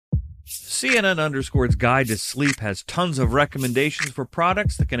CNN Underscore's Guide to Sleep has tons of recommendations for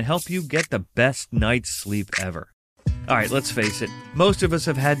products that can help you get the best night's sleep ever. Alright, let's face it, most of us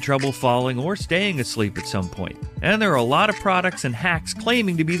have had trouble falling or staying asleep at some point, and there are a lot of products and hacks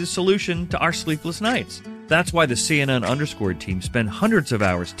claiming to be the solution to our sleepless nights. That's why the CNN Underscore team spend hundreds of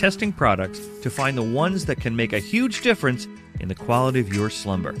hours testing products to find the ones that can make a huge difference in the quality of your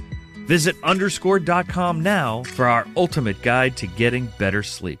slumber. Visit underscore.com now for our ultimate guide to getting better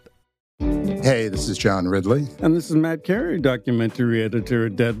sleep. Hey, this is John Ridley. And this is Matt Carey, documentary editor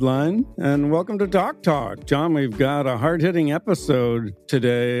at Deadline. And welcome to Doc Talk. John, we've got a hard-hitting episode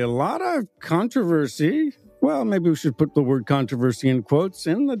today. A lot of controversy. Well, maybe we should put the word controversy in quotes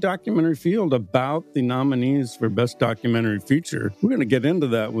in the documentary field about the nominees for Best Documentary Feature. We're going to get into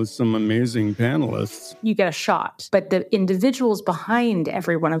that with some amazing panelists. You get a shot, but the individuals behind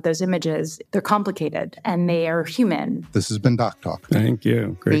every one of those images, they're complicated and they are human. This has been Doc Talk. Thank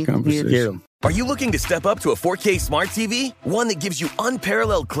you. Great conversation. You. Are you looking to step up to a 4K smart TV? One that gives you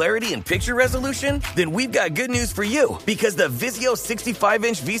unparalleled clarity and picture resolution? Then we've got good news for you, because the Vizio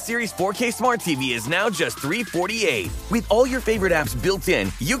 65-inch V-Series 4K smart TV is now just $348. With all your favorite apps built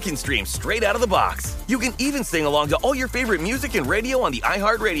in, you can stream straight out of the box. You can even sing along to all your favorite music and radio on the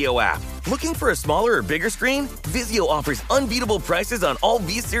iHeartRadio app. Looking for a smaller or bigger screen? Vizio offers unbeatable prices on all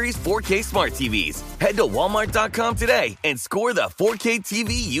V-Series 4K smart TVs. Head to Walmart.com today and score the 4K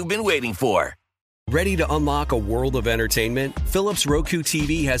TV you've been waiting for. Ready to unlock a world of entertainment? Philips Roku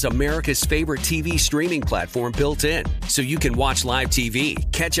TV has America's favorite TV streaming platform built in, so you can watch live TV,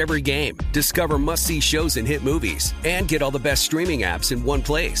 catch every game, discover must-see shows and hit movies, and get all the best streaming apps in one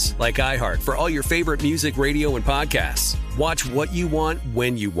place, like iHeart for all your favorite music, radio, and podcasts. Watch what you want,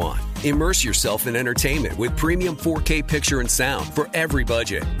 when you want. Immerse yourself in entertainment with premium 4K picture and sound for every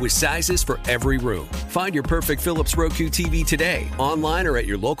budget, with sizes for every room. Find your perfect Philips Roku TV today, online or at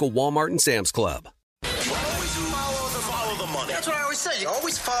your local Walmart and Sam's Club. Follow the money. That's what I always say. You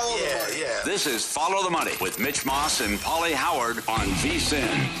always follow the money. Yeah. This is Follow the Money with Mitch Moss and Paulie Howard on VSiN.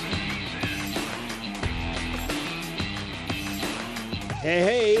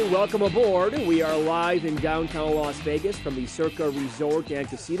 Hey, welcome aboard. We are live in downtown Las Vegas from the Circa Resort and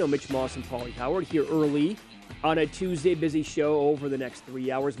Casino. Mitch Moss and Paulie Howard here early on a Tuesday. Busy show over the next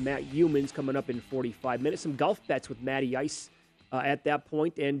 3 hours. Matt Youmans coming up in 45 minutes. Some golf bets with Matty Ice at that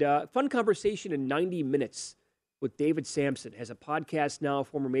point. And fun conversation in 90 minutes with David Samson. Has a podcast now,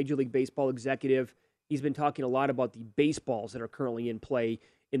 former Major League Baseball executive. He's been talking a lot about the baseballs that are currently in play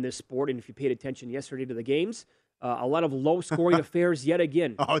in this sport. And if you paid attention yesterday to the games, a lot of low-scoring affairs yet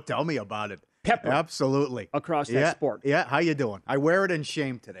again. Oh, tell me about it. Pepper. Absolutely. Across that sport. Yeah, how you doing? I wear it in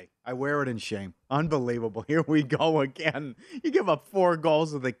shame today. Unbelievable. Here we go again. You give up 4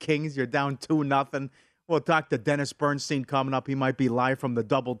 goals to the Kings. You're down 2-0. We'll talk to Dennis Bernstein coming up. He might be live from the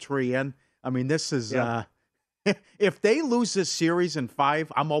DoubleTree Inn. I mean, this is if they lose this series in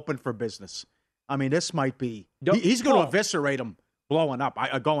 5, I'm open for business. I mean, this might be he's going to eviscerate them blowing up.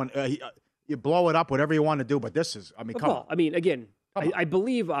 You blow it up, whatever you want to do, but this is, I mean, come on. I mean, again, I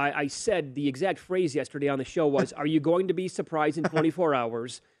believe I said the exact phrase yesterday on the show was, are you going to be surprised in 24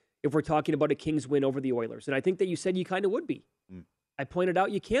 hours if we're talking about a Kings win over the Oilers? And I think that you said you kind of would be. I pointed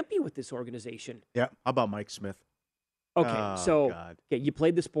out you can't be with this organization. Yeah, how about Mike Smith? Okay, you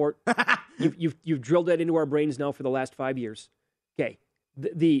played the sport. You've drilled that into our brains now for the last 5 years. Okay,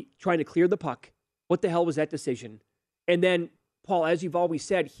 the trying to clear the puck. What the hell was that decision? And then, Paul, as you've always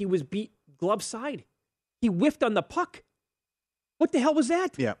said, he was beat glove side. He whiffed on the puck. What the hell was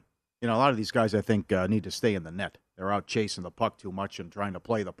that? Yeah. You know, a lot of these guys, I think, need to stay in the net. They're out chasing the puck too much and trying to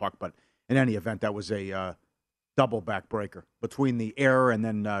play the puck. But in any event, that was a double backbreaker between the error and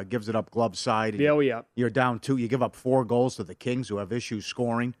then gives it up glove side. You're down 2. You give up 4 goals to the Kings, who have issues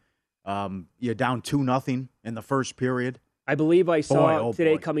scoring. You're down 2-0 in the first period. I believe I saw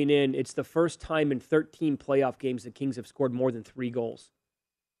today coming in, it's the first time in 13 playoff games the Kings have scored more than 3 goals.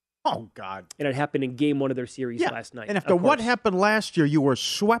 Oh, God. And it happened in game 1 of their series last night. And after what happened last year, you were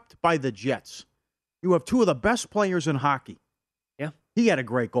swept by the Jets. You have 2 of the best players in hockey. Yeah. He had a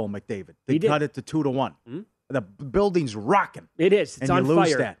great goal, McDavid. They cut it to 2-1. Mm-hmm. The building's rocking. It is. It's on fire. And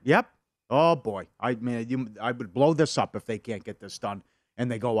you lose that. Yep. Oh, boy. I would blow this up if they can't get this done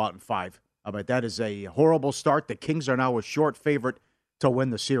and they go out in 5. But that is a horrible start. The Kings are now a short favorite to win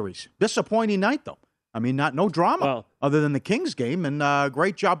the series. Disappointing night, though. I mean, no drama other than the Kings game, and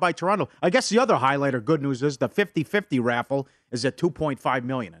great job by Toronto. I guess the other highlight or good news is the 50-50 raffle is at $2.5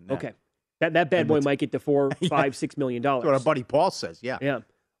 million. Okay. That bad boy might get to $4, $5, $6 million. That's what our buddy Paul says, Yeah.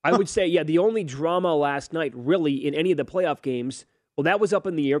 I would say, the only drama last night really in any of the playoff games, well, that was up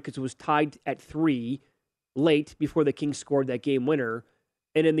in the air because it was tied at 3 late before the Kings scored that game winner.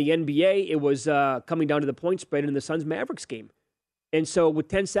 And in the NBA, it was coming down to the point spread in the Suns-Mavericks game. And so with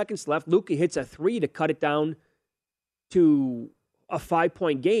 10 seconds left, Luka hits a 3 to cut it down to a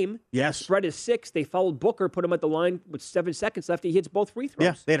 5-point game. Yes. The spread is 6. They fouled Booker, put him at the line with 7 seconds left. He hits both free throws.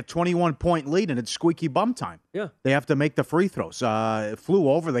 Yeah, they had a 21-point lead, and it's squeaky bum time. Yeah. They have to make the free throws. It flew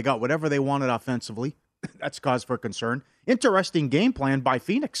over. They got whatever they wanted offensively. That's cause for concern. Interesting game plan by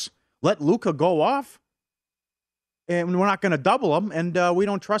Phoenix. Let Luka go off, and we're not going to double him, and we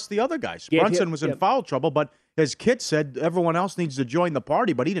don't trust the other guys. Yeah, Brunson was in foul trouble, but as Kit said, everyone else needs to join the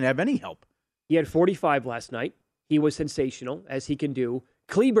party, but he didn't have any help. He had 45 last night. He was sensational, as he can do.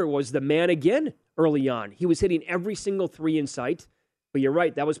 Kleber was the man again early on. He was hitting every single 3 in sight, but you're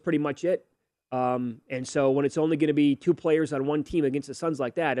right, that was pretty much it. And so when it's only going to be 2 players on one team against the Suns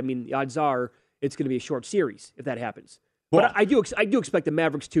like that, I mean, the odds are it's going to be a short series if that happens. Well, but I do expect the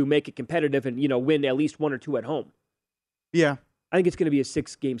Mavericks to make it competitive and, win at least 1 or 2 at home. Yeah. I think it's going to be a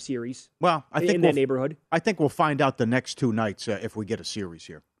 6-game series. Well, I think in that neighborhood. I think we'll find out the next 2 nights if we get a series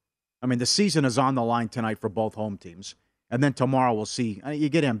here. I mean, the season is on the line tonight for both home teams. And then tomorrow we'll see. You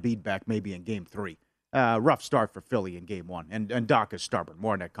get Embiid back maybe in Game 3. Rough start for Philly in Game 1. And Doc is stubborn.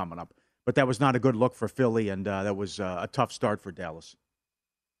 More on that coming up. But that was not a good look for Philly, and that was a tough start for Dallas.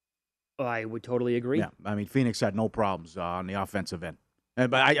 I would totally agree. Yeah, I mean, Phoenix had no problems on the offensive end.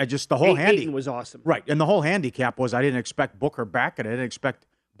 But I just, the whole Ayton was awesome. Right, and the whole handicap was I didn't expect Booker back, and I didn't expect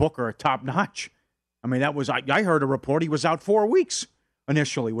Booker top-notch. I mean, that was, I heard a report he was out 4 weeks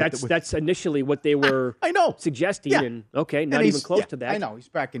initially. That's initially what they were suggesting, yeah. and not even close to that. I know, he's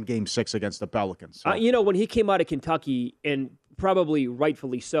back in Game 6 against the Pelicans. So. When he came out of Kentucky, and probably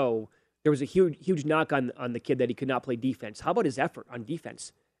rightfully so, there was a huge knock on the kid that he could not play defense. How about his effort on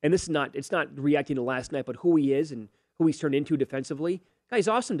defense? And it's not reacting to last night, but who he is and who he's turned into defensively. Guy's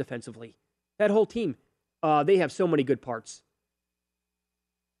awesome defensively. That whole team, they have so many good parts.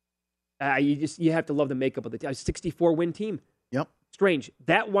 You have to love the makeup of the team. 64-win team. Yep. Strange.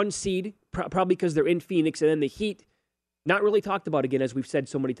 That 1 seed, probably because they're in Phoenix, and then the Heat, not really talked about again, as we've said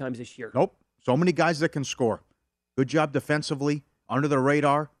so many times this year. Nope. So many guys that can score. Good job defensively, under the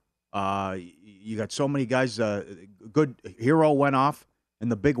radar. You got so many guys. Good Hero went off in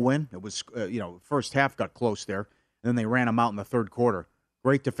the big win. It was, first half got close there. And then they ran him out in the third quarter.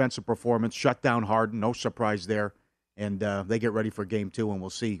 Great defensive performance. Shut down Harden. No surprise there. And they get ready for Game 2, and we'll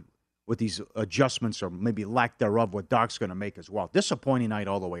see what these adjustments or maybe lack thereof what Doc's going to make as well. Disappointing night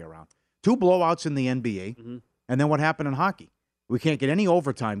all the way around. 2 blowouts in the NBA. And then what happened in hockey? We can't get any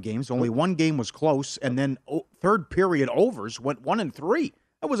overtime games. Only 1 game was close. And then third period overs went 1-3.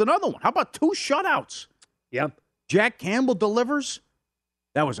 That was another one. How about 2 shutouts? Yeah. Jack Campbell delivers.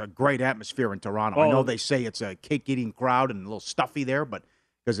 That was a great atmosphere in Toronto. I know they say it's a cake-eating crowd and a little stuffy there, but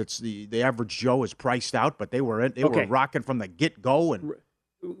because it's the average Joe is priced out, but they were rocking from the get-go. And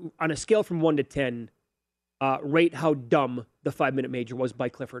on a scale from 1 to 10, rate how dumb the 5-minute major was by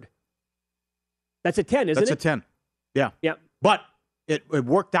Clifford. That's a 10, isn't it? That's a 10. Yeah. Yeah. But it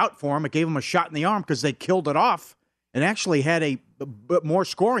worked out for him. It gave him a shot in the arm because they killed it off and actually had a more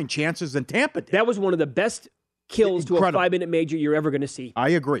scoring chances than Tampa did. That was one of the best kills to a 5-minute major you're ever going to see. I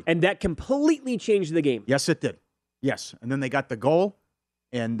agree. And that completely changed the game. Yes, it did. Yes. And then they got the goal,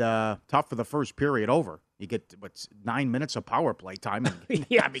 and tough for the first period over. You get, 9 minutes of power play time?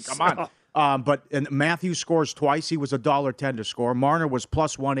 Yeah, I mean, come on. But Matthews scores twice. He was $1.10 to score. Marner was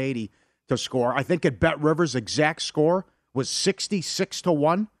plus 180 to score. I think at Bet Rivers' exact score was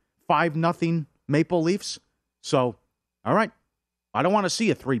 66-1, 5-0 Maple Leafs. So, all right. I don't want to see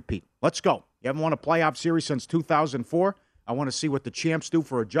a three-peat. Let's go. You haven't won a playoff series since 2004. I want to see what the champs do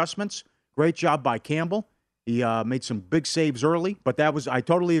for adjustments. Great job by Campbell. He made some big saves early, but I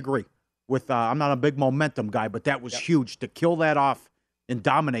totally agree with, I'm not a big momentum guy, but that was huge to kill that off and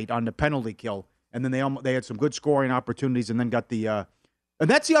dominate on the penalty kill. And then they had some good scoring opportunities and then got the, and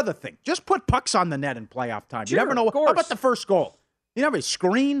that's the other thing. Just put pucks on the net in playoff time. Sure, you never know. How about the first goal? You never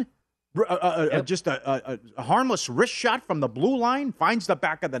screen. Just a harmless wrist shot from the blue line finds the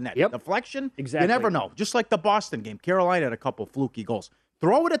back of the net. Yep. Deflection. Exactly. You never know. Just like the Boston game. Carolina had a couple fluky goals.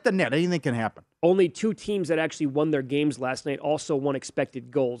 Throw it at the net. Anything can happen. Only 2 teams that actually won their games last night also won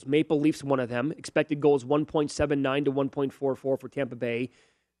expected goals. Maple Leafs, one of them. Expected goals 1.79 to 1.44 for Tampa Bay.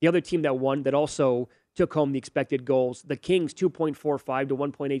 The other team that won that also took home the expected goals, the Kings, 2.45 to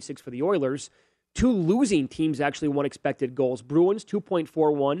 1.86 for the Oilers. 2 losing teams actually won expected goals. Bruins,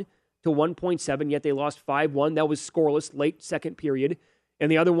 2.41 to 1.7, yet they lost 5-1. That was scoreless late second period.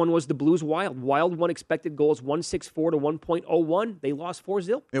 And the other one was the Blues Wild. Wild won expected goals 1.64 to 1.01. They lost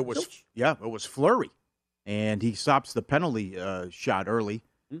 4-0. It was Fleury. And he stops the penalty shot early.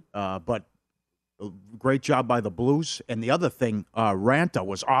 But Great job by the Blues. And the other thing, Ranta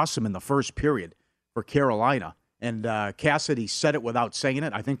was awesome in the first period for Carolina. And Cassidy said it without saying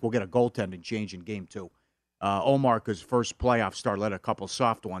it. I think we'll get a goaltending change in Game 2. Omarka's first playoff start let a couple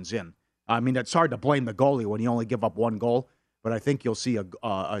soft ones in. I mean, it's hard to blame the goalie when you only give up one goal, but I think you'll see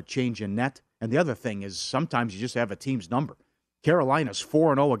a change in net. And the other thing is sometimes you just have a team's number. Carolina's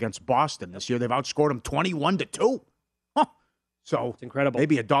 4-0 against Boston this year. They've outscored them 21-2. Huh. So it's incredible.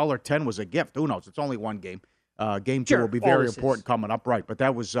 Maybe $1.10 was a gift. Who knows? It's only one game. Game 2 will be very important coming up, right? But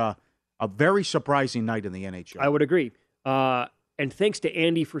that was a very surprising night in the NHL. I would agree. And thanks to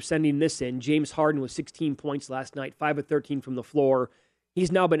Andy for sending this in. James Harden with 16 points last night, 5 of 13 from the floor.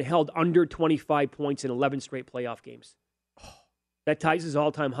 He's now been held under 25 points in 11 straight playoff games. That ties his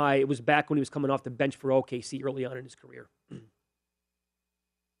all-time high. It was back when he was coming off the bench for OKC early on in his career.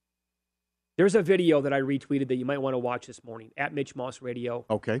 There's a video that I retweeted that you might want to watch this morning at Mitch Moss Radio.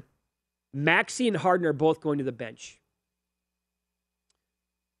 Okay. Maxey and Harden are both going to the bench.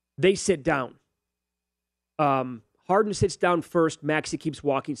 They sit down. Harden sits down first. Maxey keeps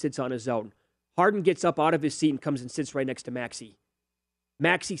walking, sits on his own. Harden gets up out of his seat and comes and sits right next to Maxey.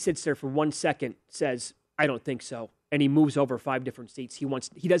 Maxey sits there for 1 second, says, "I don't think so." And he moves over 5 different seats.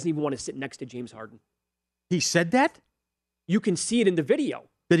 He doesn't even want to sit next to James Harden. He said that? You can see it in the video.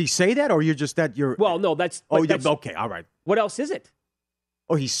 Did he say that, or you're just that you're... Well, no, that's... Oh, that's, okay, all right. What else is it?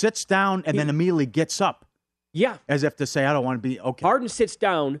 Oh, he sits down and then immediately gets up. Yeah. As if to say, I don't want to be... Okay. Harden sits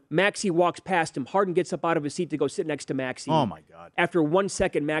down. Maxey walks past him. Harden gets up out of his seat to go sit next to Maxey. Oh, my God. After 1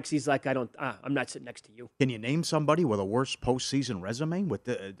 second, Maxey's like, I'm not sitting next to you. Can you name somebody with a worse postseason resume with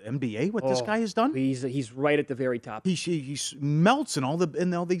the NBA, what this guy has done? He's right at the very top. He melts in all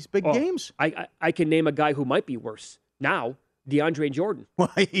these big games. I can name a guy who might be worse now. DeAndre Jordan.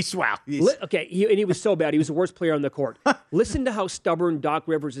 Well, he's okay, he was so bad. He was the worst player on the court. Listen to how stubborn Doc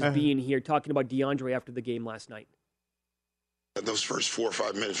Rivers is being here, talking about DeAndre after the game last night. Those first 4 or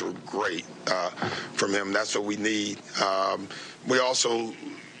 5 minutes were great from him. That's what we need.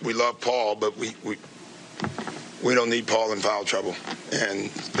 We love Paul, but we don't need Paul in foul trouble,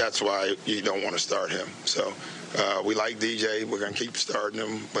 and that's why you don't want to start him. So we like DJ. We're going to keep starting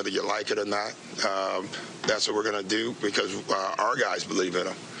him, whether you like it or not. That's what we're going to do because our guys believe in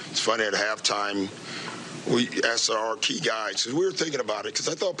him. It's funny, at halftime, we asked our key guys, because we were thinking about it, because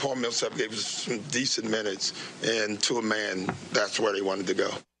I thought Paul Millsap gave us some decent minutes, and to a man, that's where they wanted to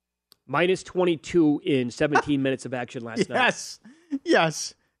go. Minus 22 in 17 minutes of action last night.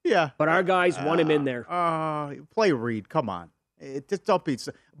 Yes. Yeah. But our guys want him in there. Play Reed. Come on. Just don't be...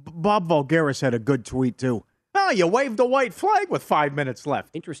 Bob Voulgaris had a good tweet, too. Oh, you waved the white flag with 5 minutes left.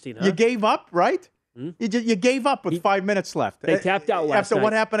 Interesting, huh? You gave up, right? You gave up with 5 minutes left. They tapped out last after night.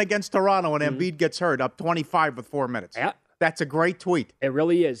 What happened against Toronto when Embiid gets hurt, up 25 with 4 minutes. Yeah. That's a great tweet. It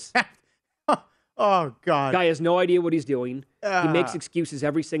really is. Oh, God. Guy has no idea what he's doing. He makes excuses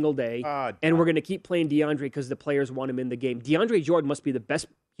every single day. And we're going to keep playing DeAndre because the players want him in the game. DeAndre Jordan must be the best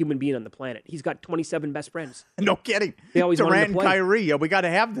human being on the planet. He's got 27 best friends. No kidding. They always Durant want him to play. and Kyrie. We got to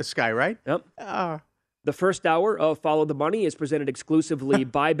have this guy, right? Yep. The first hour of Follow the Money is presented exclusively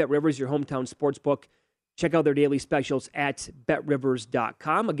by BetRivers, your hometown sportsbook. Check out their daily specials at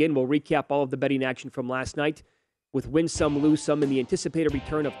betrivers.com. Again, we'll recap all of the betting action from last night with Win Some, Lose Some, and the anticipated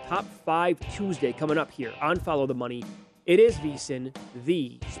return of Top 5 Tuesday coming up here on Follow the Money. It is VSiN,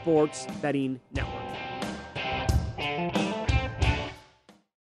 the Sports Betting Network.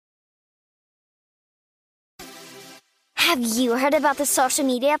 Have you heard about the social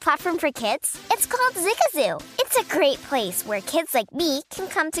media platform for kids? It's called Zigazoo. It's a great place where kids like me can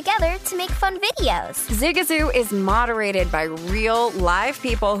come together to make fun videos. Zigazoo is moderated by real, live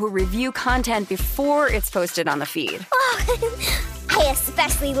people who review content before it's posted on the feed. Oh, I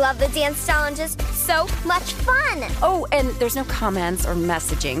especially love the dance challenges. So much fun. Oh, and there's no comments or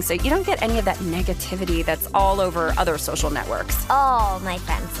messaging, so you don't get any of that negativity that's all over other social networks. All my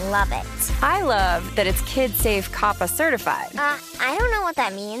friends love it. I love that it's KidSafe COPPA certified. I don't know what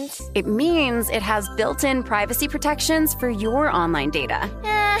that means. It means it has built-in privacy protections for your online data.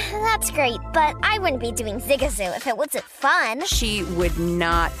 That's great, but I wouldn't be doing Zigazoo if it wasn't fun. She would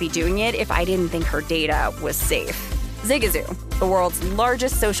not be doing it if I didn't think her data was safe. Zigazoo, the world's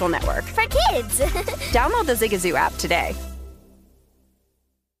largest social network. For kids. Download the Zigazoo app today.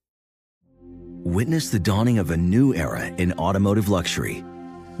 Witness the dawning of a new era in automotive luxury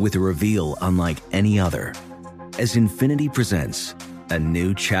with a reveal unlike any other as Infiniti presents a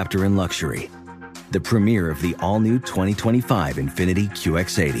new chapter in luxury, the premiere of the all-new 2025 Infiniti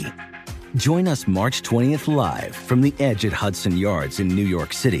QX80. Join us March 20th live from the Edge at Hudson Yards in New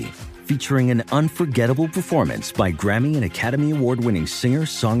York City, featuring an unforgettable performance by Grammy and Academy Award-winning singer,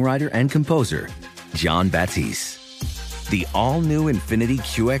 songwriter, and composer, John Batiste. The all-new Infiniti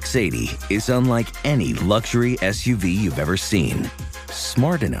QX80 is unlike any luxury SUV you've ever seen.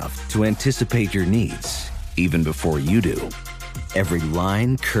 Smart enough to anticipate your needs, even before you do. Every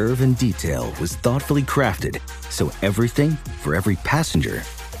line, curve, and detail was thoughtfully crafted so everything for every passenger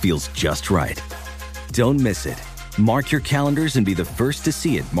feels just right. Don't miss it. Mark your calendars and be the first to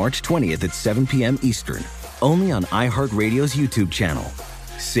see it March 20th at 7 p.m. Eastern, only on iHeartRadio's YouTube channel.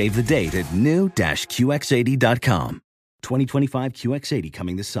 Save the date at new-QX80.com. 2025 QX80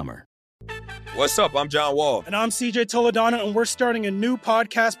 coming this summer. What's up? I'm John Wall. And I'm CJ Toledano, and we're starting a new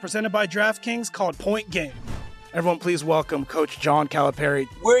podcast presented by DraftKings called Point Game. Everyone, please welcome Coach John Calipari.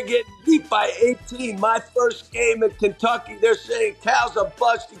 We're getting beat by 18. My first game in Kentucky, they're saying Cal's a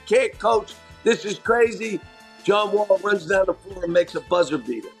bust. He can't coach. This is crazy. John Wall runs down the floor and makes a buzzer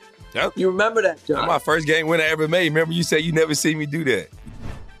beater. Yep. You remember that, John? That's my first game winner I ever made. Remember you said you never see me do that.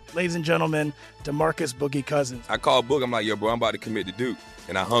 Ladies and gentlemen, DeMarcus Boogie Cousins. I called Boog. I'm like, yo, bro, I'm about to commit to Duke.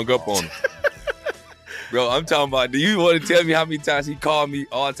 And I hung up on him. Bro, I'm talking about, do you want to tell me how many times he called me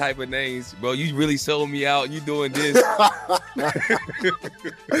all type of names? Bro, you really sold me out. You doing this.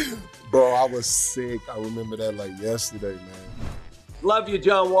 Bro, I was sick. I remember that like yesterday, man. Love you,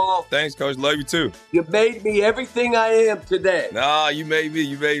 John Wall. Thanks, Coach. Love you, too. You made me everything I am today. Nah, you made me.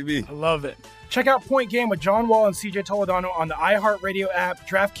 You made me. I love it. Check out Point Game with John Wall and CJ Toledano on the iHeartRadio app,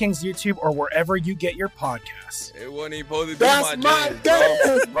 DraftKings YouTube, or wherever you get your podcasts. It wasn't even supposed to be That's my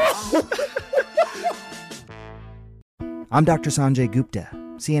game, bro. I'm Dr. Sanjay Gupta,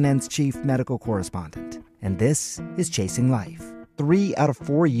 CNN's chief medical correspondent, and this is Chasing Life. 3 out of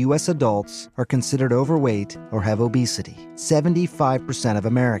 4 U.S. adults are considered overweight or have obesity. 75% of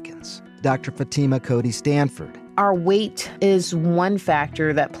Americans. Dr. Fatima Cody Stanford. Our weight is one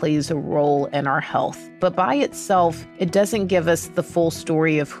factor that plays a role in our health, but by itself, it doesn't give us the full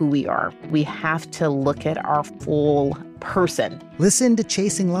story of who we are. We have to look at our full person. Listen to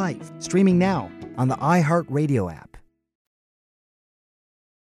Chasing Life, streaming now on the iHeartRadio app.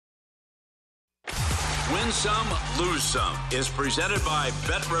 Win Some, Lose Some is presented by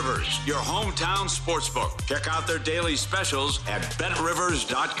BetRivers, your hometown sportsbook. Check out their daily specials at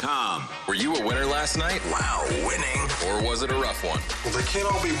BetRivers.com. Were you a winner last night? Wow, winning. Or was it a rough one? Well, they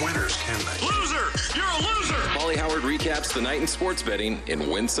can't all be winners, can they? Loser! You're a loser! Paulie Howard recaps the night in sports betting in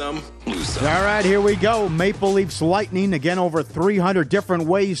Win Some, Lose Some. All right, here we go. Maple Leafs Lightning. Again, over 300 different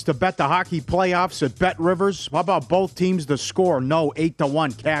ways to bet the hockey playoffs at BetRivers. How about both teams to score? No,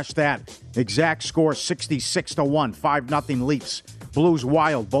 8-1. Cash that. Exact score, 66-1. 5-0 Leafs. Blues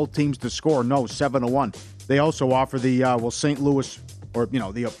Wild. Both teams to score. No, 7-1. They also offer the, St. Louis, or,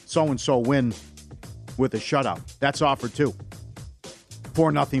 the so-and-so win with a shutout. That's offered too.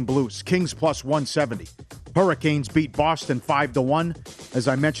 4-0 Blues. Kings plus 170. Hurricanes beat Boston 5-1. As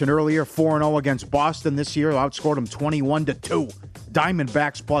I mentioned earlier, 4-0 against Boston this year. Outscored them 21-2.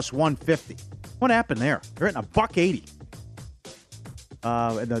 Diamondbacks plus 150. What happened there? They're hitting $1.80.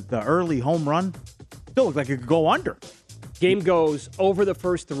 The early home run still looked like it could go under. Game goes over the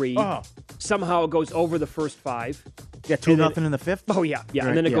first 3. Oh. Somehow it goes over the first 5. Yeah, 2-0 in the 5th? Oh, yeah. Right,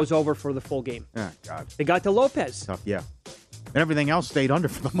 and then it goes over for the full game. Oh, God. They got to Lopez. Tough, yeah. And everything else stayed under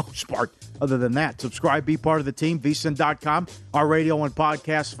for the most part. Other than that, subscribe, be part of the team, vsin.com. Our radio and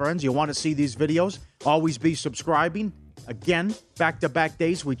podcast friends, you want to see these videos, always be subscribing. Again, back-to-back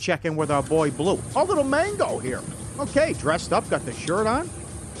days, we check in with our boy Blue. A little mango here. Okay, dressed up, got the shirt on.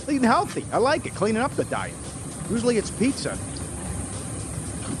 Eating healthy. I like it, cleaning up the diet. Usually it's pizza.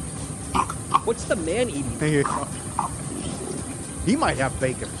 What's the man eating? He might have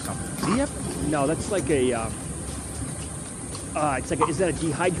bacon or something. Does he have? No, that's like a... it's like is that a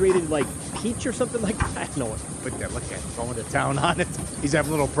dehydrated peach or something like that? I don't know. Look at him going to town on it. He's having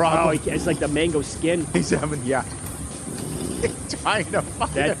a little problem. Oh, it's like the mango skin. He's having trying to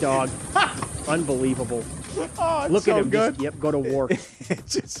find that dog. Unbelievable. Oh, look so at him. Good. Just, go to war.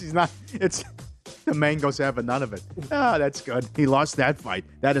 It's the mango's having none of it. Oh, that's good. He lost that fight.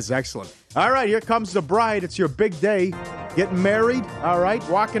 That is excellent. All right, here comes the bride. It's your big day. Getting married. All right,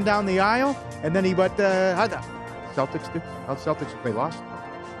 walking down the aisle, and then how'd the Celtics do? How'd Celtics? They lost.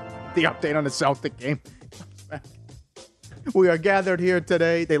 The update on the Celtic game. We are gathered here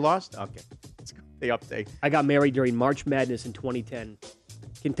today. They lost? Okay. Let's go. The update. I got married during March Madness in 2010.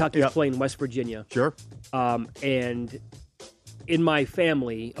 Kentucky's playing West Virginia. Sure. And in my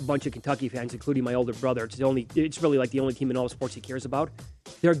family, a bunch of Kentucky fans, including my older brother, it's really like the only team in all sports he cares about.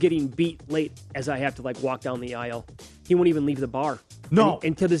 They're getting beat late as I have to walk down the aisle. He won't even leave the bar. No.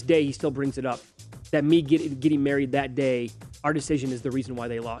 And to this day, he still brings it up. That me getting married that day, our decision is the reason why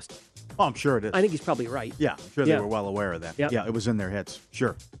they lost. Oh, I'm sure it is. I think he's probably right. Yeah, I'm sure they were well aware of that. Yep. Yeah, it was in their heads.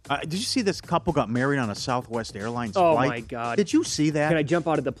 Sure. Did you see this couple got married on a Southwest Airlines Oh, flight? my God. Did you see that? Can I jump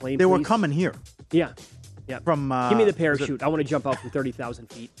out of the plane, They were please? coming here. Yeah. Yeah. From Give me the was it parachute. I want to jump out from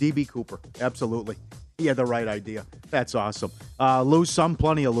 30,000 feet. D.B. Cooper. Absolutely. He had the right idea. That's awesome. Lose some,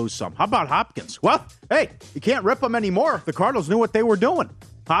 plenty of lose some. How about Hopkins? Well, hey, you can't rip him anymore. The Cardinals knew what they were doing.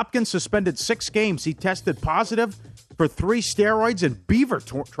 Hopkins suspended 6 games. He tested positive for 3 steroids and beaver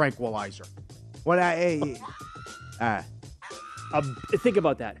tranquilizer. Think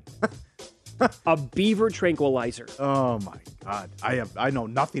about that. A beaver tranquilizer. Oh, my God. I know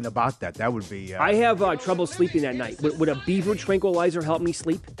nothing about that. That would be... I have trouble sleeping at night. Would a beaver tranquilizer help me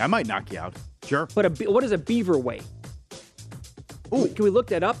sleep? That might knock you out. Sure. But what does a beaver weigh? Ooh. Can we look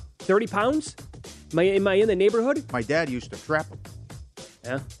that up? 30 pounds? Am I in the neighborhood? My dad used to trap them.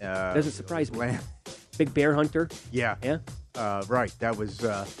 Yeah? Doesn't surprise me. Big bear hunter? Yeah. Yeah? Right. That was,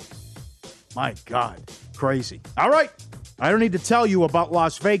 my God, crazy. All right. I don't need to tell you about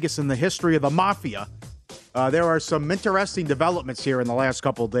Las Vegas and the history of the mafia. There are some interesting developments here in the last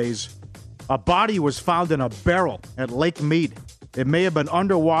couple of days. A body was found in a barrel at Lake Mead. It may have been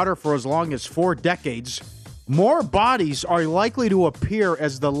underwater for as long as 4 decades. More bodies are likely to appear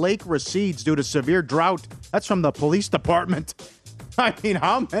as the lake recedes due to severe drought. That's from the police department. I mean,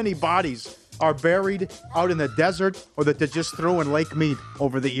 how many bodies are buried out in the desert or that they just threw in Lake Mead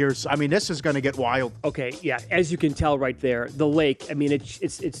over the years? I mean, this is going to get wild. Okay, yeah. As you can tell right there, the lake, I mean,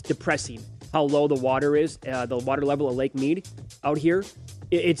 it's depressing how low the water is, the water level of Lake Mead out here.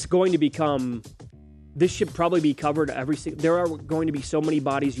 It's going to become, this should probably be covered there are going to be so many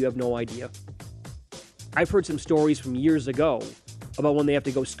bodies you have no idea. I've heard some stories from years ago about when they have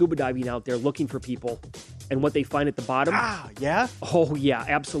to go scuba diving out there looking for people and what they find at the bottom. Ah, yeah? Oh, yeah,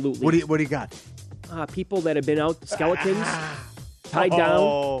 absolutely. What do you got? People that have been out, skeletons, tied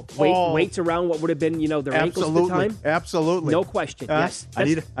down, weights around what would have been, their ankles at the time. Absolutely. No question, yes. I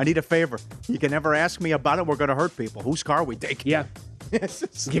need a favor. You can never ask me about it. We're going to hurt people. Whose car we take? Yeah.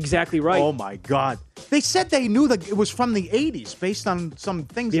 Exactly right. Oh, my God. They said they knew that it was from the 80s based on some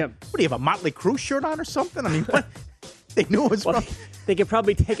things. Yeah. What, do you have a Motley Crue shirt on or something? I mean, what? They knew it was from... They could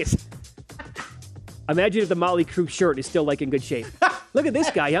probably take it. Imagine if the Motley Crue shirt is still in good shape. Look at this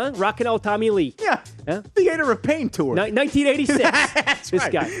guy, huh? Rocking out Tommy Lee. Yeah. Huh? The Gator of Pain tour. 1986. That's this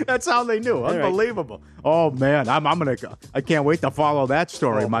right. guy. That's how they knew. All Unbelievable. Right. Oh, man. I'm going to go. I can't wait to follow that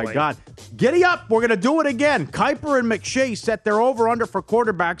story. Oh, my boy. God. Giddy up. We're going to do it again. Kuiper and McShay set their over-under for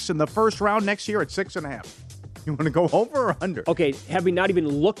quarterbacks in the first round next year at 6.5. You want to go over or under? Okay. Having not even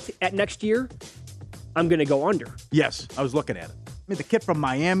looked at next year, I'm going to go under. Yes. I was looking at it. I mean, the kid from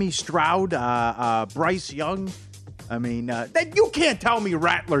Miami, Stroud, Bryce Young. I mean, you can't tell me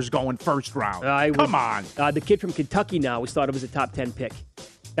Rattler's going first round. Come on. The kid from Kentucky now always thought it was a top 10 pick.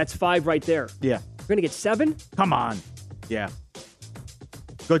 That's 5 right there. Yeah. We're going to get 7? Come on. Yeah.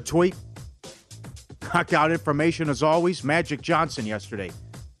 Good tweet. Knockout information as always. Magic Johnson yesterday.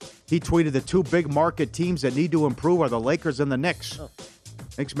 He tweeted the 2 big market teams that need to improve are the Lakers and the Knicks. Oh.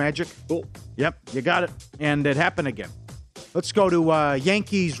 Thanks, Magic. Cool. Yep, you got it. And it happened again. Let's go to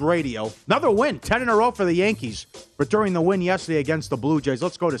Yankees radio. Another win, 10 in a row for the Yankees. But during the win yesterday against the Blue Jays,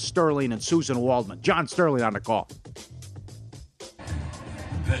 let's go to Sterling and Susan Waldman. John Sterling on the call.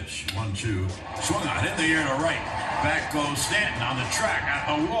 Pitch, 1-2. Swung on in the air to right. Back goes Stanton on the track at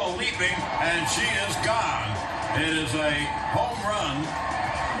the wall, leaping, and she is gone. It is a home run.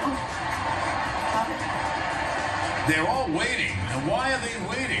 They're all waiting. And why are they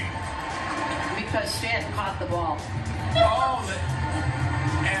waiting? Because Stanton caught the ball.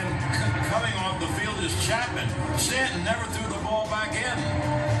 Coming off the field is Chapman. Stanton never threw the ball back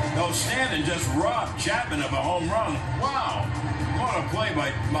in. No, Stanton just robbed Chapman of a home run. Wow. What a play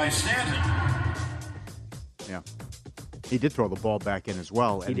by Stanton. Yeah. He did throw the ball back in as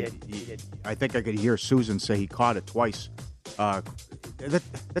well. He did. I think I could hear Susan say he caught it twice.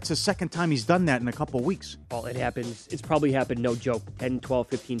 That's the second time he's done that in a couple weeks. Well, it happens. It's probably happened, no joke, 10, 12,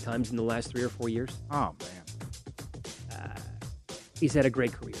 15 times in the last 3 or 4 years. Oh, man. He's had a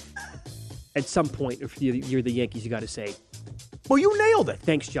great career. At some point, if you're the Yankees, you got to say, well, you nailed it.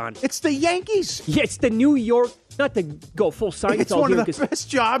 Thanks, John. It's the Yankees. Yeah, it's the New York, not to go full Seinfeld. It's one of the best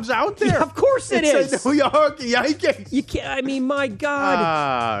jobs out there. Yeah, of course it is. It's the New York Yankees. You can't, I mean, my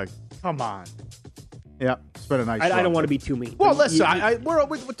God. Come on. Yeah, it's been a nice I don't want to be too mean. Well, listen,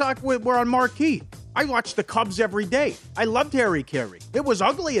 we're on Marquee. I watch the Cubs every day. I loved Harry Carey. It was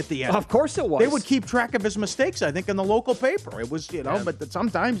ugly at the end. Of course it was. They would keep track of his mistakes, I think, in the local paper. It was, but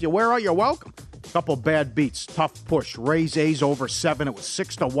sometimes you wear out, you're welcome. Couple bad beats, tough push. Rays A's over 7. It was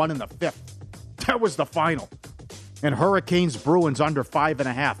 6-1 in the 5th. That was the final. And Hurricanes Bruins under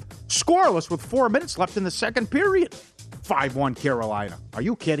 5.5. Scoreless with 4 minutes left in the second period. 5-1 Carolina. Are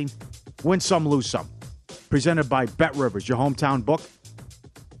you kidding? Win some, lose some. Presented by BetRivers, your hometown book.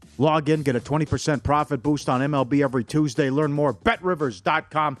 Log in, get a 20% profit boost on MLB every Tuesday. Learn more at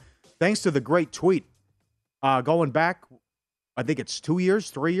BetRivers.com. Thanks to the great tweet. Going back, I think it's 2 years,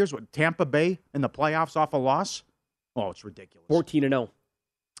 3 years, with Tampa Bay in the playoffs off a loss. Oh, it's ridiculous. 14-0.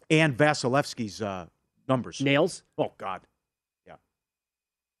 And Vasilevsky's numbers. Nails? Oh, God.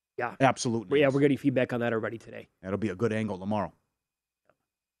 Yeah. Absolutely. Yeah, we're getting feedback on that already today. That'll be a good angle tomorrow.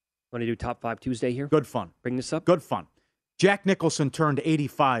 Want to do Top 5 Tuesday here? Good fun. Bring this up? Good fun. Jack Nicholson turned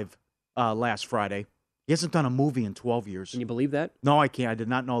 85 last Friday. He hasn't done a movie in 12 years. Can you believe that? No, I can't. I did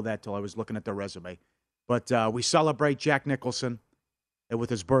not know that till I was looking at the resume. But we celebrate Jack Nicholson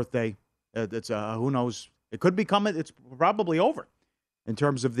with his birthday. It's who knows? It could be coming. It's probably over in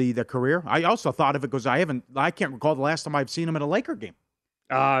terms of the career. I also thought of it because I can't recall the last time I've seen him at a Laker game.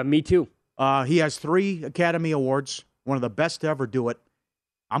 Me too. He has 3 Academy Awards, one of the best to ever do it.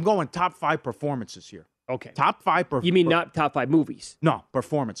 I'm going top 5 performances here. Okay. Top 5 You mean not top 5 movies? No,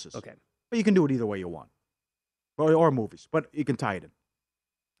 performances. Okay. But you can do it either way you want. Or movies, but you can tie it in.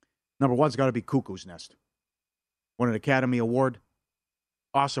 Number 1's got to be Cuckoo's Nest. Won an Academy Award.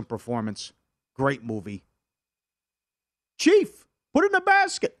 Awesome performance. Great movie. Chief, put it in the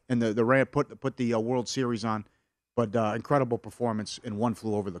basket. And the Ram put the World Series on. But incredible performance in One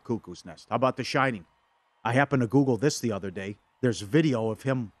Flew Over the Cuckoo's Nest. How about The Shining? I happened to Google this the other day. There's video of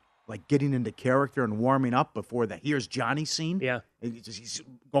him like getting into character and warming up before the Here's Johnny scene. Yeah. He's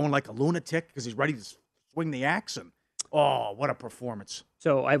going like a lunatic because he's ready to swing the axe. And, oh, what a performance.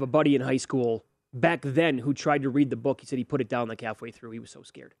 So I have a buddy in high school back then who tried to read the book. He said he put it down like halfway through. He was so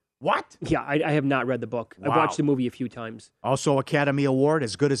scared. What? Yeah, I have not read the book. Wow. I've watched the movie a few times. Also, Academy Award,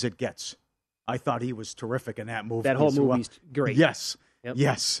 As Good as It Gets. I thought he was terrific in that movie. That whole movie's great. Yes. Yep.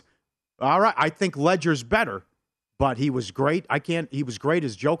 Yes. All right. I think Ledger's better, but he was great. He was great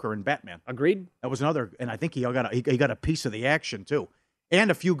as Joker in Batman. Agreed. That was another, and I think he got a piece of the action too,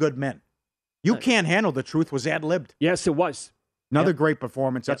 and A Few Good Men. You Can't Handle the Truth was ad-libbed. Yes, it was. Another great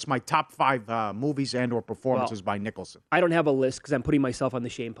performance. That's my top 5 movies and or performances by Nicholson. I don't have a list because I'm putting myself on the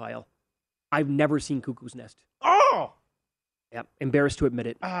shame pile. I've never seen Cuckoo's Nest. Oh! Yep. Embarrassed to admit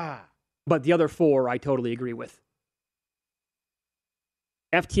it. Ah. But the other 4, I totally agree with.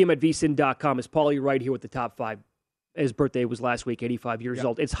 FTM at vsin.com is Paulie right here with the top 5. His birthday was last week, 85 years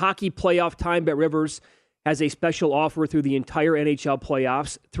old. It's hockey playoff time. BetRivers has a special offer through the entire NHL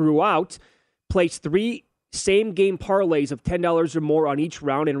playoffs. Throughout, place 3 same-game parlays of $10 or more on each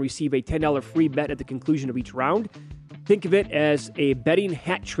round and receive a $10 free bet at the conclusion of each round. Think of it as a betting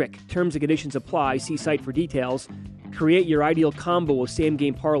hat trick. Terms and conditions apply. See site for details. Create your ideal combo of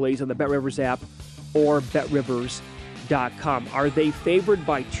same-game parlays on the BetRivers app or BetRivers.com. Are they favored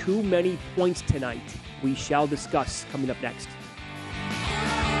by too many points tonight? We shall discuss coming up next.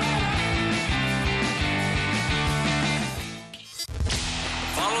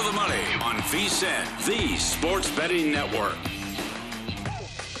 Follow the money on VSiN, the Sports Betting Network.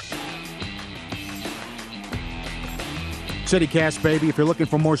 CityCast, baby. If you're looking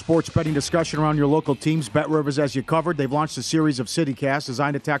for more sports betting discussion around your local teams, BetRivers has you covered. They've launched a series of CityCasts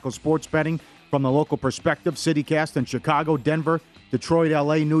designed to tackle sports betting from the local perspective. CityCast in Chicago, Denver, Detroit,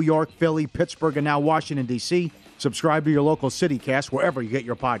 L.A., New York, Philly, Pittsburgh, and now Washington, D.C. Subscribe to your local CityCast wherever you get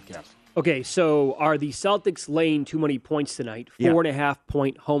your podcast. Okay, so are the Celtics laying too many points tonight?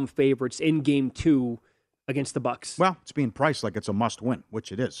 4.5-point home favorites in Game 2 against the Bucks. Well, it's being priced like it's a must-win,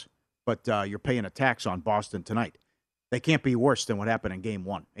 which it is. But you're paying a tax on Boston tonight. They can't be worse than what happened in Game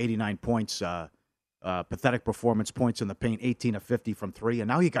 1. 89 points, pathetic performance, points in the paint, 18 of 50 from 3. And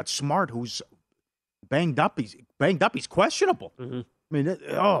now you got Smart, who's banged up. He's questionable. Mm-hmm. I mean,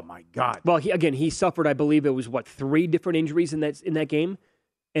 oh, my God. Well, he suffered, I believe it was, 3 different injuries in that game?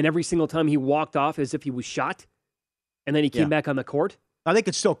 And every single time he walked off as if he was shot, and then he came back on the court? Now, they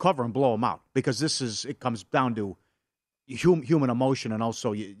could still cover and blow him out because it comes down to human emotion, and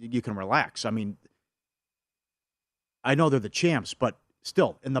also you can relax. I mean, I know they're the champs, but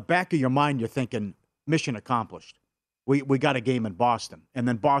still, in the back of your mind, you're thinking, mission accomplished. We got a game in Boston, and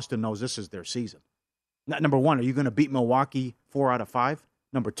then Boston knows this is their season. Number 1, are you going to beat Milwaukee 4 out of 5?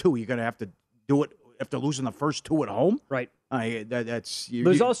 Number 2, you're going to have to do it after losing the first 2 at home? Right.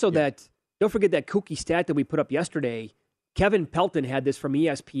 There's also that, don't forget that kooky stat that we put up yesterday. Kevin Pelton had this from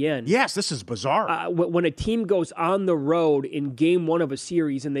ESPN. Yes, this is bizarre. When a team goes on the road in Game 1 of a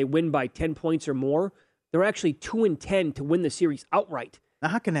series and they win by 10 points or more, they're actually 2-10 to win the series outright. Now,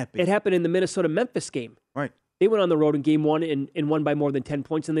 how can that be? It happened in the Minnesota-Memphis game. Right. They went on the road in Game 1 and won by more than 10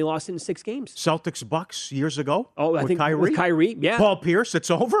 points, and they lost it in 6 games. Celtics-Bucks years ago? Oh, I think Kyrie? with Kyrie, yeah. Paul Pierce, it's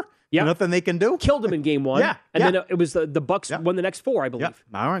over? Yeah. Nothing they can do. Killed them in game one. Yeah. And then it was the Bucks won the next 4, I believe.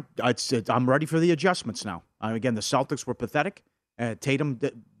 Yeah. All right. I'm ready for the adjustments now. Again, the Celtics were pathetic. Tatum,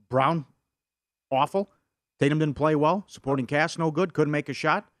 Brown, awful. Tatum didn't play well. Supporting cast, no good. Couldn't make a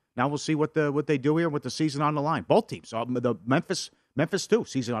shot. Now we'll see what they do here with the season on the line. Both teams. The Memphis too,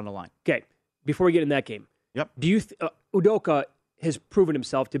 season on the line. Okay. Before we get in that game. Yep. Do you Udoka has proven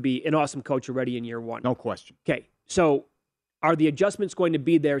himself to be an awesome coach already in year one? No question. Okay. So are the adjustments going to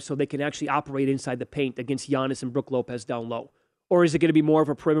be there so they can actually operate inside the paint against Giannis and Brook Lopez down low? Or is it going to be more of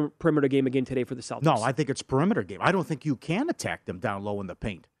a perimeter game again today for the Celtics? No, I think it's perimeter game. I don't think you can attack them down low in the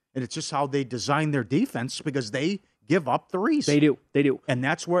paint. And it's just how they design their defense because they give up threes. They do. And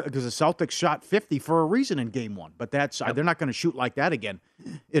that's where, because the Celtics shot 50 for a reason in game one. But they're not going to shoot like that again,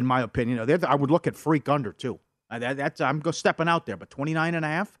 in my opinion. I would look at Freak under, too. I'm stepping out there. But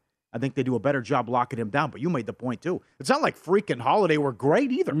 29.5, I think they do a better job locking him down. But you made the point, too. It's not like Freak and Holiday were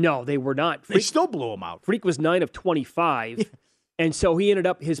great either. No, they were not. They still blew him out. Freak was 9 of 25. And so he ended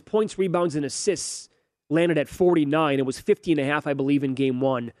up, his points, rebounds, and assists landed at 49. It was 50.5, I believe, in game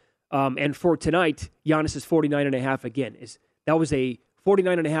one. And for tonight, Giannis is 49.5 again. That was a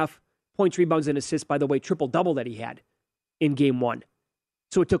 49.5 points, rebounds, and assists, by the way, triple-double that he had in game one.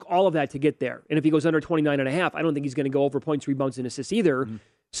 So it took all of that to get there. And if he goes under 29.5, I don't think he's going to go over points, rebounds, and assists either. Mm-hmm.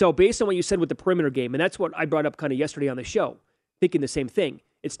 So based on what you said with the perimeter game, and that's what I brought up kind of yesterday on the show, thinking the same thing.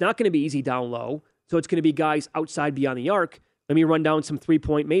 It's not going to be easy down low, so it's going to be guys outside beyond the arc. Let me run down some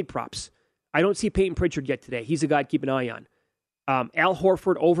three-point made props. I don't see Peyton Pritchard yet today. He's a guy to keep an eye on. Al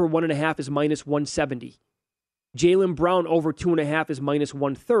Horford over 1.5 is minus 170. Jaylen Brown over 2.5 is minus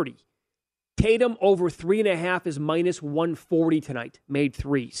 130. Tatum over 3.5 is minus 140 tonight. Made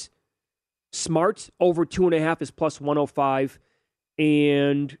threes. Smart over 2.5 is plus 105.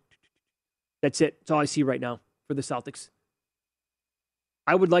 And that's it. That's all I see right now for the Celtics.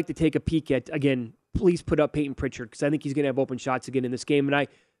 I would like to take a peek at, again, please put up Peyton Pritchard because I think he's going to have open shots again in this game. And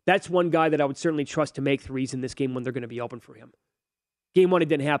that's one guy that I would certainly trust to make threes in this game when they're going to be open for him. Game one, it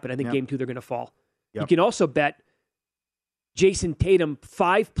didn't happen. I think game two, they're going to fall. Yep. You can also bet Jason Tatum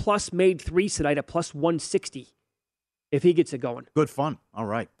 5+ made threes tonight at plus 160 if he gets it going. Good fun. All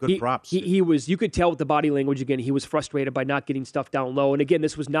right. Good props. He was, you could tell with the body language again, he was frustrated by not getting stuff down low. And again,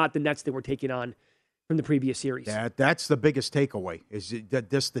 this was not the Nets they were taking on from the previous series. That's the biggest takeaway, is that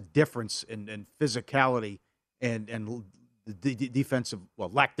the difference in physicality and the defensive,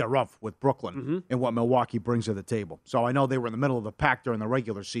 lack thereof with Brooklyn and what Milwaukee brings to the table. So I know they were in the middle of the pack during the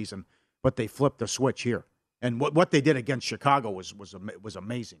regular season, but they flipped the switch here. And what they did against Chicago was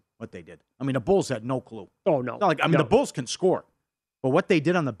amazing, what they did. I mean, the Bulls had no clue. Oh, no. The Bulls can score. But what they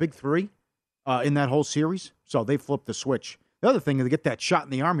did on the big three in that whole series, so they flipped the switch. The other thing is to get that shot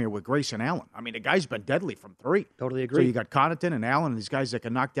in the arm here with Grayson Allen. I mean, the guy's been deadly from three. Totally agree. So you got Connaughton and Allen, and these guys that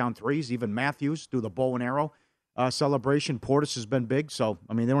can knock down threes. Even Matthews do the bow and arrow celebration. Portis has been big. So,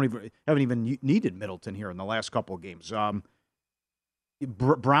 I mean, they haven't even needed Middleton here in the last couple of games.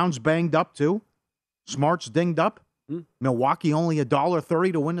 Brown's banged up, too. Smart's dinged up. Milwaukee only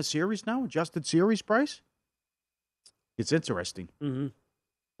 $1.30 to win the series now, adjusted series price. It's interesting.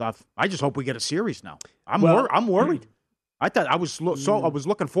 I just hope we get a series now. I'm worried. I thought I was I was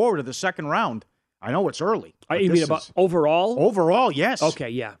looking forward to the second round. I know it's early. You mean about overall? Overall, yes. Okay,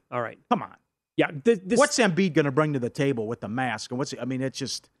 yeah. All right. Come on. Yeah. What's Embiid going to bring to the table with the mask? And it's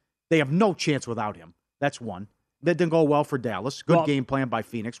just they have no chance without him. That's one. That didn't go well for Dallas. Good game plan by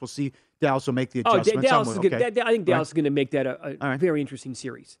Phoenix. We'll see. Dallas will make the adjustments. Dallas is good. I think Dallas is going to make that a very interesting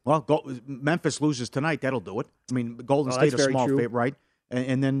series. Well, Memphis loses tonight. That'll do it. I mean, Golden State a small favorite, right?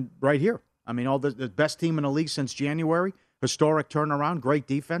 And then right here. I mean, all the best team in the league since January. Historic turnaround. Great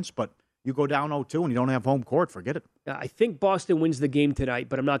defense. But you go down 0-2 and you don't have home court. Forget it. I think Boston wins the game tonight,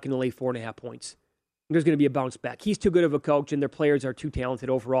 but I'm not going to lay 4.5 points. There's going to be a bounce back. He's too good of a coach, and their players are too talented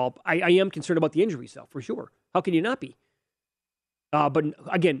overall. I am concerned about the injuries, though, for sure. How can you not be? But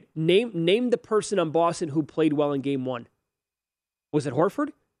again, name the person on Boston who played well in game one. Was it Horford?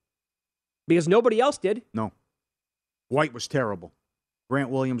 Because nobody else did. No. White was terrible. Grant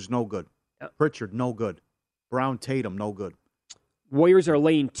Williams, no good. Pritchard, no good. Brown, Tatum, no good. Warriors are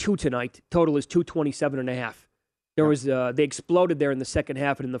laying 2 tonight. Total is 227.5. There was they exploded there in the second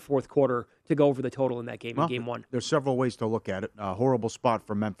half and in the fourth quarter to go over the total in that game, in game one. There's several ways to look at it. Horrible spot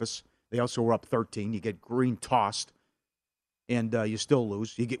for Memphis. They also were up 13. You get Green tossed, and you still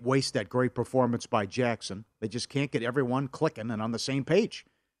lose. You waste that great performance by Jackson. They just can't get everyone clicking and on the same page.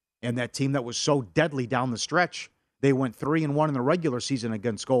 And that team that was so deadly down the stretch, they went 3-1 in the regular season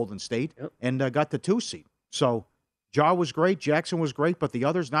against Golden State and got the 2 seed. So Ja was great. Jackson was great, but the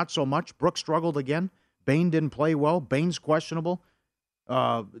others not so much. Brooks struggled again. Bane didn't play well. Bane's questionable.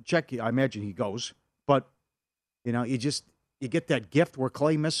 check. I imagine he goes. But, you get that gift where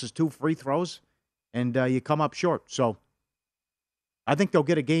Clay misses 2 free throws, and you come up short. So I think they'll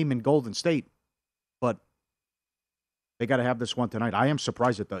get a game in Golden State, but they got to have this one tonight. I am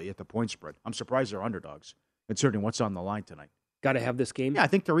surprised at the point spread. I'm surprised they're underdogs, considering what's on the line tonight. Got to have this game? Yeah, I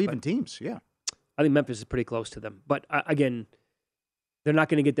think they're even teams, yeah. I think Memphis is pretty close to them. But, again, they're not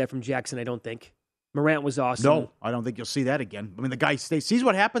going to get that from Jackson, I don't think. Morant was awesome. No, I don't think you'll see that again. I mean, the guy sees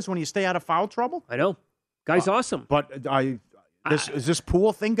what happens when you stay out of foul trouble? I know. Guy's awesome. But is this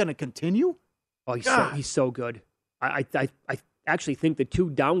Poole thing going to continue? Oh, he's so good. I actually think the 2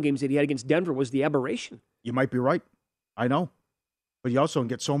 down games that he had against Denver was the aberration. You might be right. I know. But you also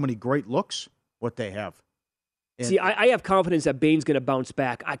get so many great looks, what they have. And see, I have confidence that Bane's going to bounce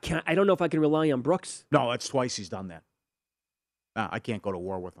back. I don't know if I can rely on Brooks. No, that's twice he's done that. I can't go to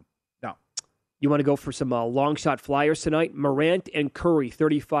war with him. No. You want to go for some long shot flyers tonight? Morant and Curry,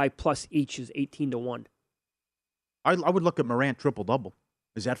 35+ each is 18-1. I would look at Morant triple-double.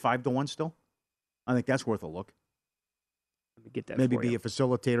 Is that 5-1 still? I think that's worth a look. Let me get that Maybe for be you. a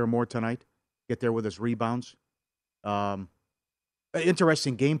facilitator more tonight. Get there with his rebounds.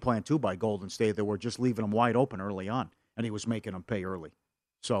 Interesting game plan, too, by Golden State. They were just leaving him wide open early on, and he was making them pay early.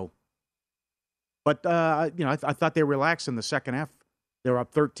 So, but, I thought they relaxed in the second half. They were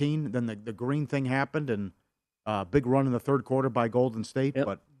up 13. Then the Green thing happened, and big run in the third quarter by Golden State. Yep.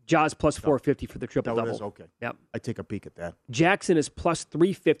 But Jaws plus 450 for the triple-double. That is okay. Yep. I take a peek at that. Jackson is plus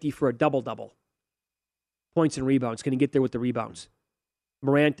 350 for a double-double. Points and rebounds. Can he get there with the rebounds?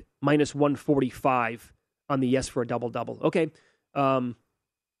 Morant minus 145 on the yes for a double-double. Okay.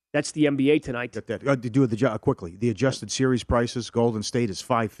 That's the NBA tonight. Get that. Do it quickly. The adjusted series prices, Golden State is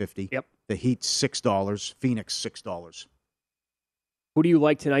 $5.50. Yep. The Heat, $6. Phoenix, $6. Who do you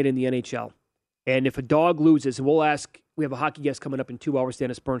like tonight in the NHL? And if a dog loses, we'll ask, we have a hockey guest coming up in 2 hours,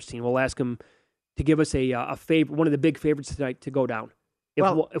 Dennis Bernstein. We'll ask him to give us a favorite, one of the big favorites tonight to go down.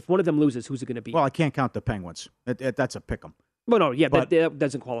 If one of them loses, who's it going to be? Well, I can't count the Penguins. That's a pick 'em. Well, no, yeah, but that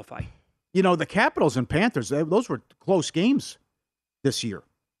doesn't qualify. The Capitals and Panthers, those were close games this year.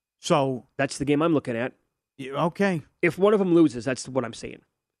 So that's the game I'm looking at. Okay. If one of them loses, that's what I'm saying.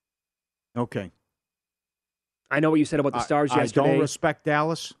 Okay. I know what you said about the Stars yesterday. I don't respect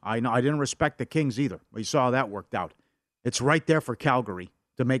Dallas. I know I didn't respect the Kings either. We saw how that worked out. It's right there for Calgary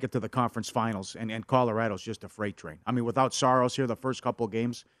to make it to the conference finals, and Colorado's just a freight train. I mean, without Saros here the first couple of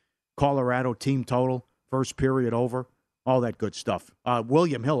games, Colorado team total, first period over, all that good stuff.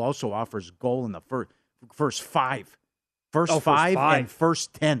 William Hill also offers goal in the first five. First five and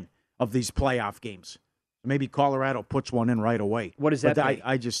first 10 of these playoff games. Maybe Colorado puts one in right away. What does that mean?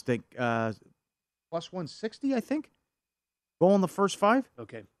 I just think plus 160, I think. Goal in the first 5.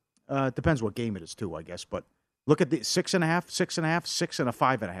 Okay. It depends what game it is, too, I guess. But look at the 6.5, 6.5, 6 and a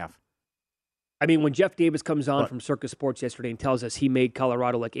 5.5. I mean, when Jeff Davis comes on from Circus Sports yesterday and tells us he made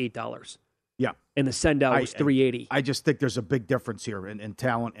Colorado like $8. Yeah. And the send-out was $3.80. I just think there's a big difference here in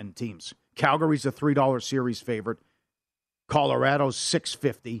talent and teams. Calgary's a $3 series favorite. Colorado's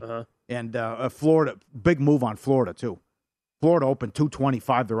 $6.50. Uh-huh. And Florida, big move on Florida, too. Florida opened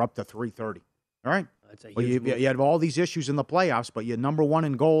 $2.25. They're up to $3.30. All right? That's a huge move. You have all these issues in the playoffs, but you're number one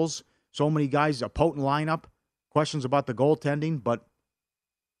in goals. So many guys, a potent lineup. Questions about the goaltending, but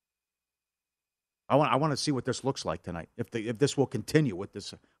I want to see what this looks like tonight. If this will continue with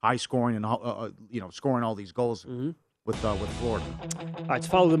this high scoring and scoring all these goals with Florida. All right, it's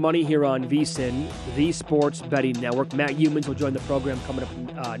Follow the Money here on VSiN, the Sports Betting Network. Matt Humans will join the program coming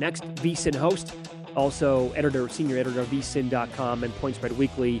up next. VSiN host, also senior editor of VSiN.com and Point Spread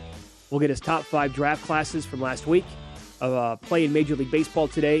Weekly. We'll get his top 5 draft classes from last week, play in Major League Baseball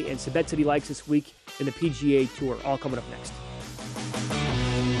today, and some bets that he likes this week in the PGA Tour. All coming up next.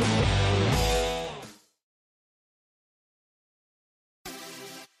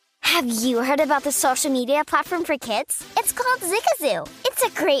 Have you heard about the social media platform for kids? It's called Zigazoo. It's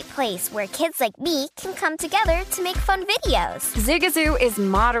a great place where kids like me can come together to make fun videos. Zigazoo is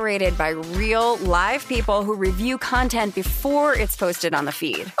moderated by real, live people who review content before it's posted on the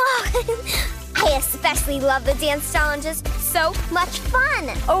feed. Oh, I especially love the dance challenges. So much fun.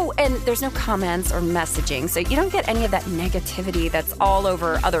 Oh, and there's no comments or messaging, so you don't get any of that negativity that's all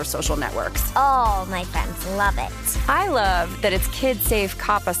over other social networks. Oh, my friends love it. I love that it's kid-safe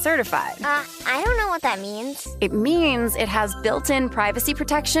COPPA certified. I don't know what that means. It means it has built-in privacy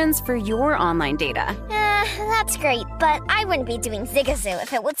protections for your online data. That's great, but I wouldn't be doing Zigazoo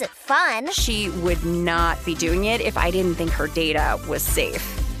if it wasn't fun. She would not be doing it if I didn't think her data was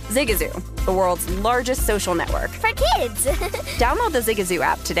safe. Zigazoo, the world's largest social network. For kids. Download the Zigazoo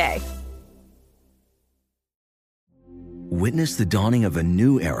app today. Witness the dawning of a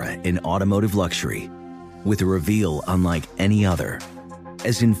new era in automotive luxury with a reveal unlike any other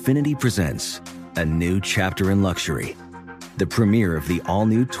as Infiniti presents a new chapter in luxury, the premiere of the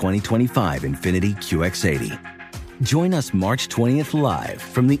all-new 2025 Infiniti QX80. Join us March 20th live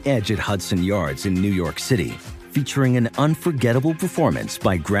from the Edge at Hudson Yards in New York City, featuring an unforgettable performance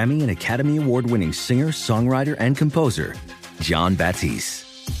by Grammy and Academy Award-winning singer, songwriter, and composer, Jon Batiste.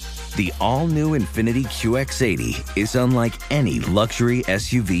 The all-new Infiniti QX80 is unlike any luxury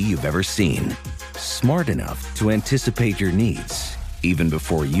SUV you've ever seen. Smart enough to anticipate your needs, even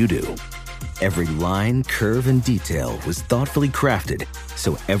before you do. Every line, curve, and detail was thoughtfully crafted,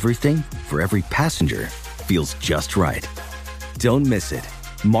 so everything for every passenger feels just right. Don't miss it.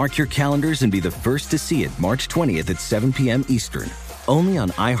 Mark your calendars and be the first to see it March 20th at 7 p.m. Eastern, only on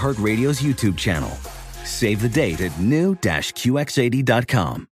iHeartRadio's YouTube channel. Save the date at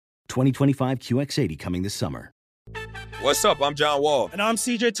new-QX80.com. 2025 QX80 coming this summer. What's up? I'm John Wall. And I'm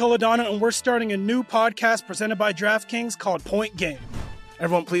CJ Toledano, and we're starting a new podcast presented by DraftKings called Point Game.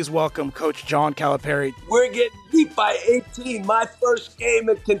 Everyone, please welcome Coach John Calipari. We're getting beat by 18. My first game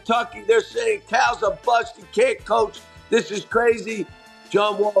in Kentucky, they're saying Cal's a bust. He can't coach. This is crazy.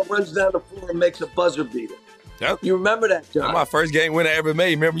 John Wall runs down the floor and makes a buzzer beater. Yep. You remember that, John? That's my first game win I ever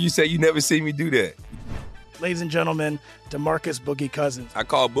made. Remember you said you never seen me do that. Ladies and gentlemen, DeMarcus Boogie Cousins. I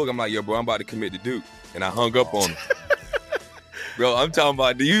called Boog. I'm like, yo, bro, I'm about to commit to Duke. And I hung up on him. Bro, I'm talking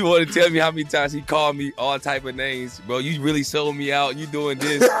about, do you want to tell me how many times he called me all type of names? Bro, you really sold me out. You doing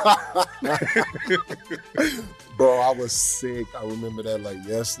this. Bro, I was sick. I remember that like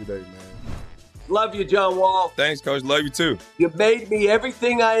yesterday, man. Love you, John Wall. Thanks, Coach. Love you, too. You made me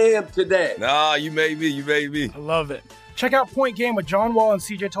everything I am today. Nah, you made me. You made me. I love it. Check out Point Game with John Wall and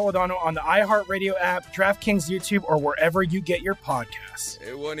CJ Toledano on the iHeartRadio app, DraftKings YouTube, or wherever you get your podcasts.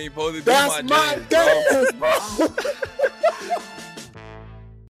 It wasn't even supposed to be That's my dance, bro.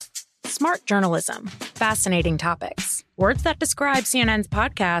 Smart journalism. Fascinating topics. Words that describe CNN's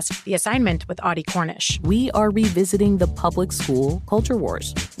podcast, The Assignment with Audie Cornish. We are revisiting the public school culture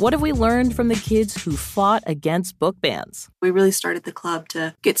wars. What have we learned from the kids who fought against book bans? We really started the club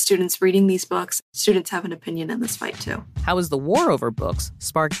to get students reading these books. Students have an opinion in this fight, too. How has the war over books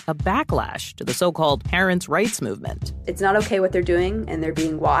sparked a backlash to the so-called parents' rights movement? It's not okay what they're doing, and they're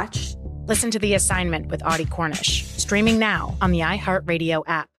being watched. Listen to The Assignment with Audie Cornish. Streaming now on the iHeartRadio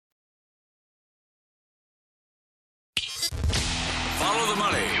app. Follow the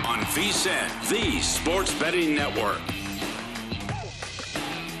money on VSiN, the Sports Betting Network.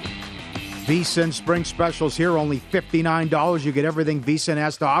 VSiN Spring Specials here, only $59. You get everything VSiN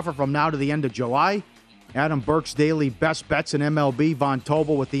has to offer from now to the end of July. Adam Burke's daily best bets in MLB, Von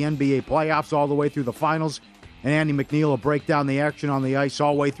Tobel with the NBA playoffs all the way through the finals, and Andy McNeil will break down the action on the ice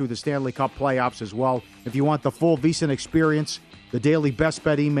all the way through the Stanley Cup playoffs as well. If you want the full VSiN experience, the daily best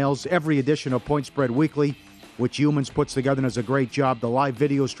bet emails, every edition of Point Spread Weekly, which Humans puts together and does a great job. The live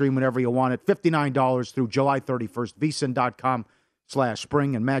video stream whenever you want it. $59 through July 31st.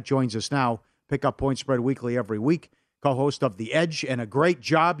 VSiN.com/spring. And Matt joins us now. Pick up Point Spread Weekly every week. Co-host of The Edge. And a great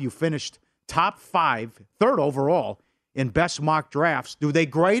job. You finished top 5, third overall in best mock drafts. Do they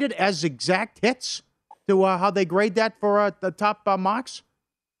grade it as exact hits to how they grade that for the top mocks?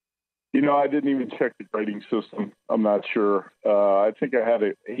 You know, I didn't even check the grading system. I'm not sure. I think I had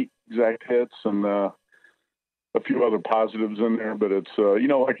 8 exact hits and a few other positives in there, but it's,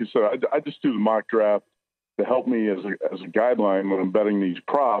 like you said, I just do the mock draft to help me as a guideline when I'm betting these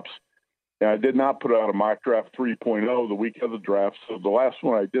props. And I did not put out a mock draft 3.0 the week of the draft. So the last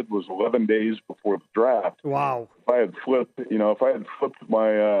one I did was 11 days before the draft. Wow. If I had flipped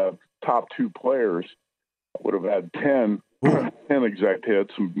my top 2 players, I would have had 10 exact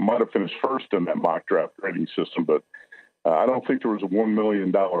hits and might have finished first in that mock draft grading system, but I don't think there was a $1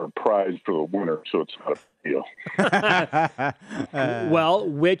 million prize for the winner, so it's not a big deal. Well,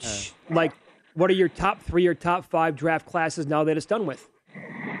 what are your top 3 or top 5 draft classes now that it's done with?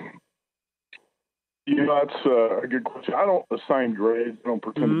 That's a good question. I don't assign grades. I don't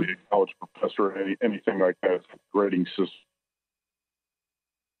pretend to be a college professor or anything like that. It's grading system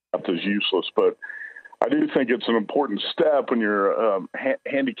is useless, but I do think it's an important step when you're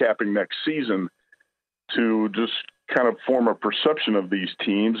handicapping next season to just kind of form a perception of these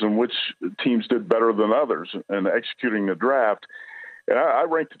teams and which teams did better than others and executing the draft. And I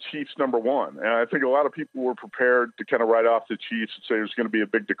ranked the Chiefs number 1. And I think a lot of people were prepared to kind of write off the Chiefs and say there's going to be a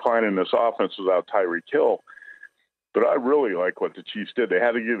big decline in this offense without Tyreek Hill. But I really like what the Chiefs did. They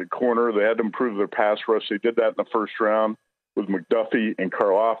had to get a corner. They had to improve their pass rush. They did that in the first round with McDuffie and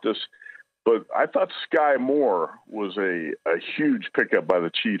Karlaftis. But I thought Sky Moore was a huge pickup by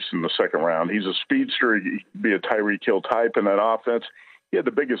the Chiefs in the second round. He's a speedster. He could be a Tyreek Hill type in that offense. He had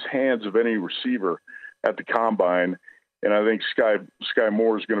the biggest hands of any receiver at the Combine. And I think Sky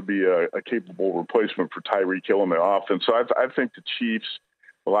Moore is going to be a capable replacement for Tyreek Hill in the offense. So I think the Chiefs,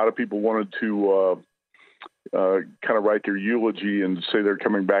 a lot of people wanted to kind of write their eulogy and say they're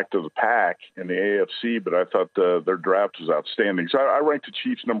coming back to the pack in the AFC, but I thought their draft was outstanding. So I ranked the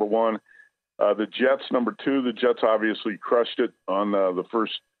Chiefs number 1. The Jets, number 2. The Jets obviously crushed it on the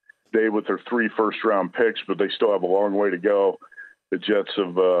first day with their 3 first-round picks, but they still have a long way to go. The Jets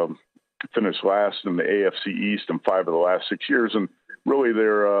have finished last in the AFC East in 5 of the last 6 years, and really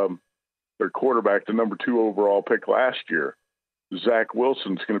their quarterback, the number 2 overall pick last year, Zach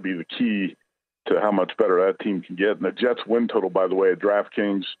Wilson's going to be the key to how much better that team can get. And the Jets' win total, by the way, at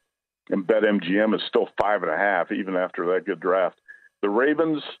DraftKings and BetMGM is still 5.5, even after that good draft. The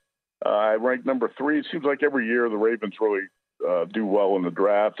Ravens, I ranked number 3. It seems like every year the Ravens really do well in the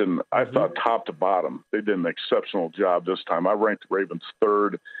draft, and I thought top to bottom they did an exceptional job this time. I ranked the Ravens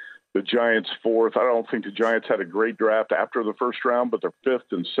 3rd, the Giants 4th. I don't think the Giants had a great draft after the first round, but their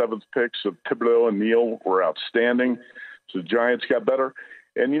 5th and 7th picks of Thibodeau and Neal were outstanding. So the Giants got better.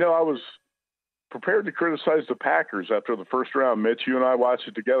 And, I was prepared to criticize the Packers after the first round. Mitch, you and I watched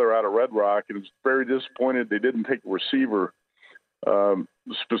it together out of Red Rock, and was very disappointed they didn't take a receiver,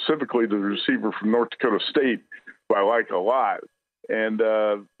 specifically the receiver from North Dakota State, who I like a lot. And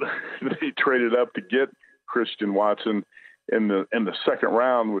they traded up to get Christian Watson in the second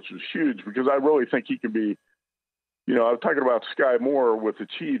round, which was huge because I really think he could be, I was talking about Sky Moore with the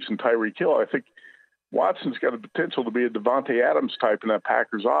Chiefs and Tyreek Hill. I think Watson's got the potential to be a Devontae Adams type in that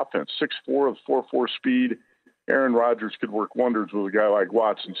Packers offense. 6'4" with 4.4 speed. Aaron Rodgers could work wonders with a guy like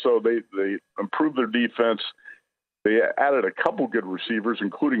Watson. So they improved their defense. They added a couple good receivers,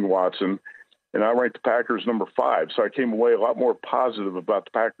 including Watson, and I ranked the Packers number 5. So I came away a lot more positive about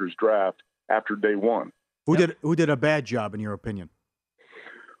the Packers draft after day 1. Who did a bad job in your opinion?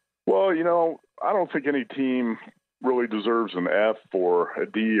 Well, I don't think any team really deserves an F or a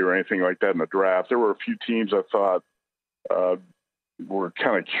D or anything like that in the draft. There were a few teams I thought were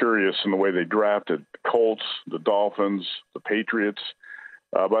kind of curious in the way they drafted. The Colts, the Dolphins, the Patriots.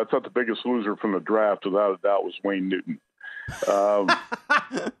 But I thought the biggest loser from the draft, without a doubt, was Wayne Newton.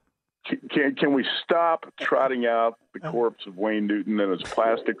 Can we stop trotting out the corpse of Wayne Newton and his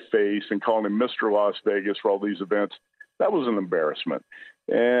plastic face and calling him Mr. Las Vegas for all these events? That was an embarrassment.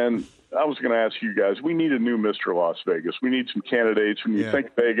 And I was going to ask you guys, we need a new Mr. Las Vegas. We need some candidates. When you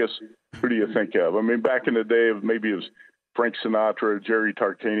think Vegas, who do you think of? I mean, back in the day, maybe it was Frank Sinatra, Jerry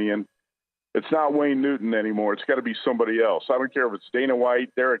Tarkanian. It's not Wayne Newton anymore. It's got to be somebody else. I don't care if it's Dana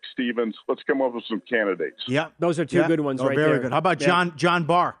White, Derek Stevens. Let's come up with some candidates. Yeah, those are two good ones right very there. Good. How about John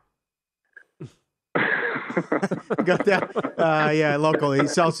Barr? Got that? Local. He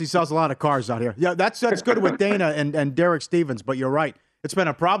sells a lot of cars out here. Yeah, that's good with Dana and Derek Stevens. But you're right. It's been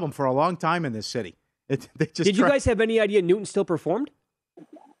a problem for a long time in this city. Did you guys have any idea Newton still performed?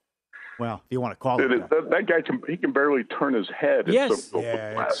 Well, if you want to call it that guy can barely turn his head. Yes,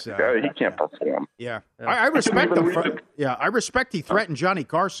 he can't perform. Yeah, I respect him. I respect he threatened Johnny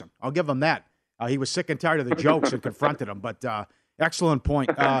Carson. I'll give him that. He was sick and tired of the jokes and confronted him. But excellent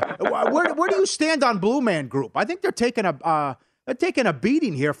point. Where do you stand on Blue Man Group? I think they're taking a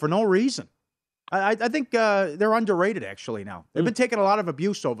beating here for no reason. I think they're underrated actually now. They've been taking a lot of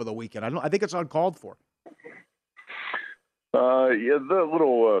abuse over the weekend. I think it's uncalled for. The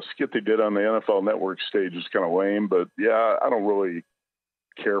little skit they did on the NFL Network stage is kind of lame, but I don't really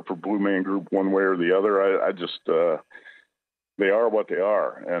care for Blue Man Group one way or the other. I just they are what they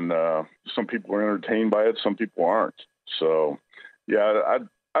are, and some people are entertained by it, some people aren't. So, I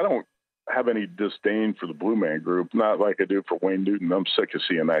don't have any disdain for the Blue Man Group, not like I do for Wayne Newton. I'm sick of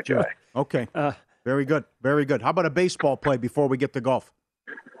seeing that guy. Okay, very good, very good. How about a baseball play before we get to golf?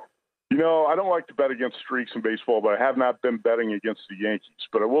 I don't like to bet against streaks in baseball, but I have not been betting against the Yankees.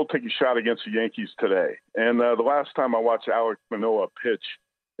 But I will take a shot against the Yankees today. And the last time I watched Alek Manoah pitch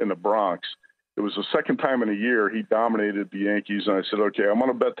in the Bronx, it was the second time in a year he dominated the Yankees. And I said, okay, I'm going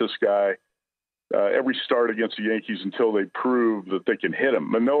to bet this guy every start against the Yankees until they prove that they can hit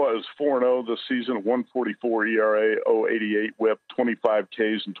him. Manoah is 4-0 this season, 1.44 ERA, 0.88 WHIP, 25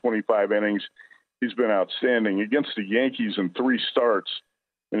 Ks in 25 innings. He's been outstanding. Against the Yankees in 3 starts,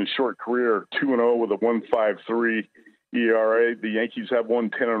 in his short career, 2-0 with a 1.53 ERA. The Yankees have won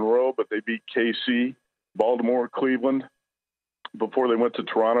 10 in a row, but they beat KC, Baltimore, Cleveland before they went to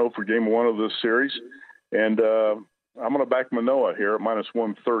Toronto for Game 1 of this series. And I'm going to back Manoah here at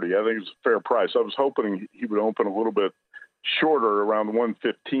 -130. I think it's a fair price. I was hoping he would open a little bit shorter, around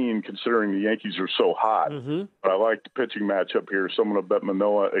 115, considering the Yankees are so hot. Mm-hmm. But I like the pitching matchup here, so I'm going to bet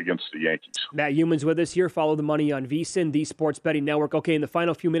Manoah against the Yankees. Matt Youmans with us here. Follow the money on VSiN, the Sports Betting Network. Okay, in the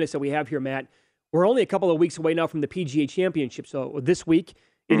final few minutes that we have here, Matt, we're only a couple of weeks away now from the PGA Championship. So this week,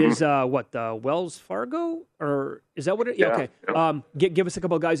 it is the Wells Fargo? Or is that what it is? Yeah, okay. yeah. Give us a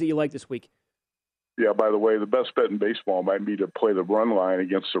couple of guys that you like this week. Yeah, by the way, the best bet in baseball might be to play the run line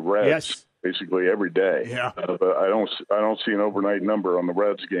against the Reds basically every day. Yeah. But I don't see an overnight number on the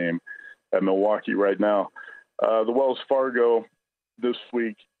Reds game at Milwaukee right now. The Wells Fargo this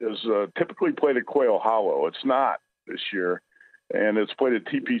week is typically played at Quail Hollow. It's not this year, and it's played at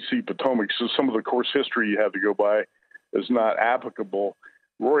TPC Potomac, so some of the course history you have to go by is not applicable.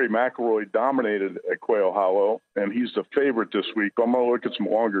 Rory McIlroy dominated at Quail Hollow, and he's the favorite this week. I'm going to look at some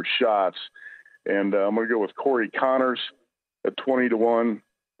longer shots, and I'm going to go with Corey Connors at 20-1.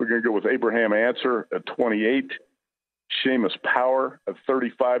 We're going to go with Abraham Answer at 28, Seamus Power at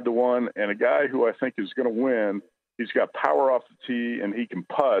 35-1, and a guy who I think is going to win. He's got power off the tee, and he can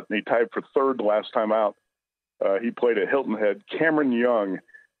putt, and he tied for third the last time out. He played at Hilton Head. Cameron Young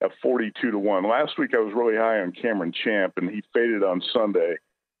at 42-1. Last week I was really high on Cameron Champ, and he faded on Sunday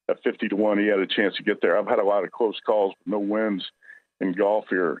at 50-1. He had a chance to get there. I've had a lot of close calls, but no wins in golf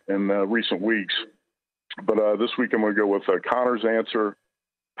here in recent weeks. But this week I'm going to go with Connors, Answer,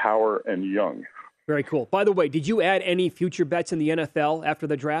 Power, and Young. Very cool. By the way, did you add any future bets in the NFL after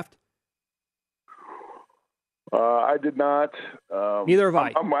the draft? I did not. Neither have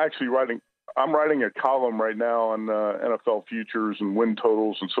I. I'm actually writing a column right now on NFL futures and win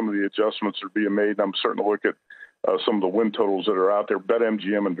totals, and some of the adjustments are being made. I'm starting to look at some of the win totals that are out there.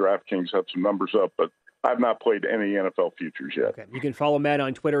 BetMGM and DraftKings have some numbers up, but I've not played any NFL futures yet. Okay. You can follow Matt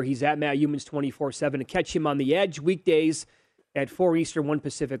on Twitter. He's at Matt Youmans 24/7 and catch him on The Edge weekdays at 4 Eastern, 1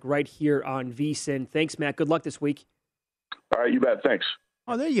 Pacific, right here on VSiN. Thanks, Matt. Good luck this week. All right, you bet. Thanks.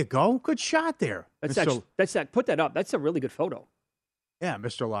 Oh, there you go. Good shot there. That's that. Put that up. That's a really good photo. Yeah,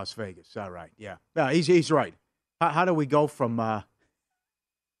 Mr. Las Vegas. All right. Yeah. No, he's right. How do we go from?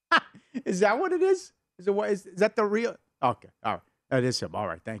 Is that what it is? Is that the real? Okay. All right. That is him. All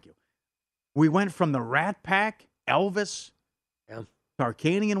right. Thank you. We went from the Rat Pack, Elvis. Yeah.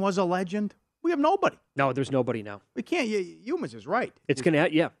 Tarkanian was a legend. We have nobody. No, there's nobody now. We can't. Youmans is right. It's going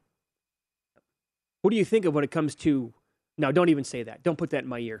to. Yeah. What do you think of when it comes to? No, don't even say that. Don't put that in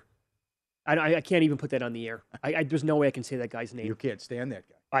my ear. I can't even put that on the air. There's no way I can say that guy's name. You can't stand that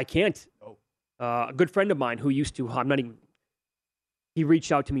guy. I can't. No. A good friend of mine who used to, he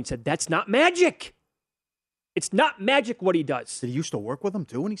reached out to me and said, that's not magic. It's not magic what he does. Did he used to work with him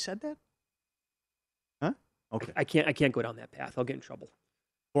too when he said that? Huh? Okay. I can't go down that path. I'll get in trouble.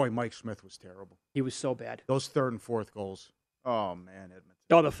 Boy, Mike Smith was terrible. He was so bad. Those third and fourth goals. Oh, man, Edmonton.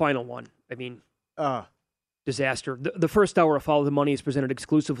 Oh, the final one. I mean, disaster. The first hour of Follow the Money is presented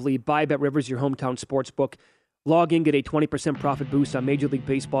exclusively by BetRivers, your hometown sports book. Log in, get a 20% profit boost on Major League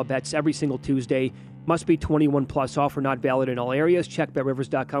Baseball bets every single Tuesday. Must be 21 plus. Offer not valid in all areas. Check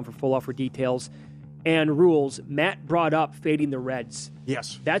BetRivers.com for full offer details and rules. Matt brought up fading the Reds.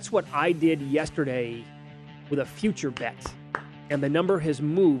 Yes. That's what I did yesterday with a future bet. And the number has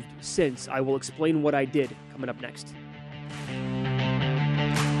moved since. I will explain what I did coming up next.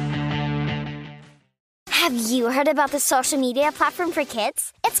 Have you heard about the social media platform for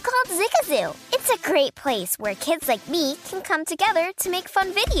kids? It's called Zigazoo. It's a great place where kids like me can come together to make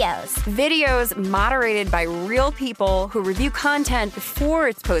fun videos. Videos moderated by real people who review content before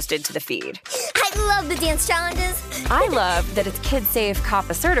it's posted to the feed. I love the dance challenges. I love that it's KidSafe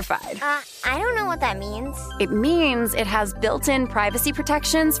COPPA certified. I don't know what that means. It means it has built-in privacy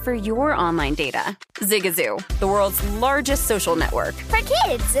protections for your online data. Zigazoo, the world's largest social network. For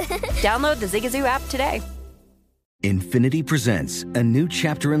kids. Download the Zigazoo app today. Infiniti presents a new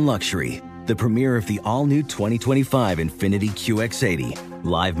chapter in luxury, the premiere of the all-new 2025 Infiniti QX80,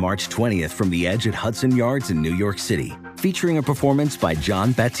 live March 20th from the Edge at Hudson Yards in New York City, featuring a performance by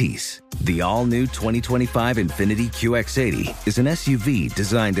John Batiste. The all-new 2025 Infiniti QX80 is an SUV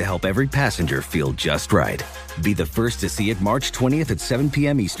designed to help every passenger feel just right. Be the first to see it March 20th at 7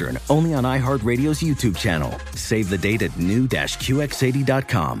 p.m. Eastern, only on iHeartRadio's YouTube channel. Save the date at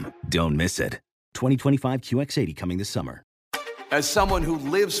new-QX80.com. Don't miss it. 2025 QX80 coming this summer. As someone who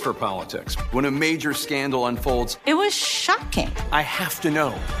lives for politics, when a major scandal unfolds, it was shocking. I have to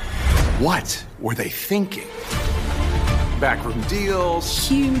know, what were they thinking? Backroom deals,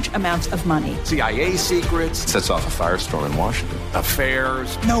 huge amounts of money, CIA secrets, sets off a firestorm in Washington,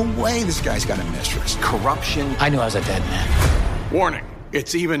 affairs. No way this guy's got a mistress. Corruption. I knew I was a dead man. Warning,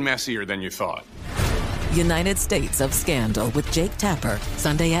 it's even messier than you thought. United States of Scandal with Jake Tapper,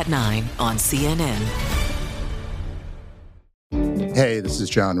 Sunday at 9 on CNN. Hey, this is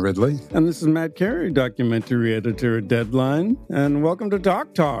John Ridley. And this is Matt Carey, documentary editor at Deadline. And welcome to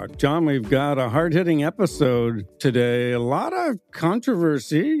Doc Talk. John, we've got a hard-hitting episode today. A lot of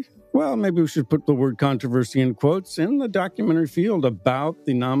controversy. Well, maybe we should put the word controversy in quotes in the documentary field about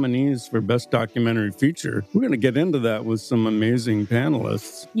the nominees for Best Documentary Feature. We're going to get into that with some amazing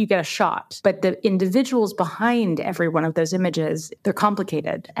panelists. You get a shot, but the individuals behind every one of those images, they're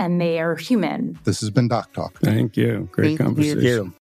complicated and they are human. This has been Doc Talk. Thank you. Great conversation. You.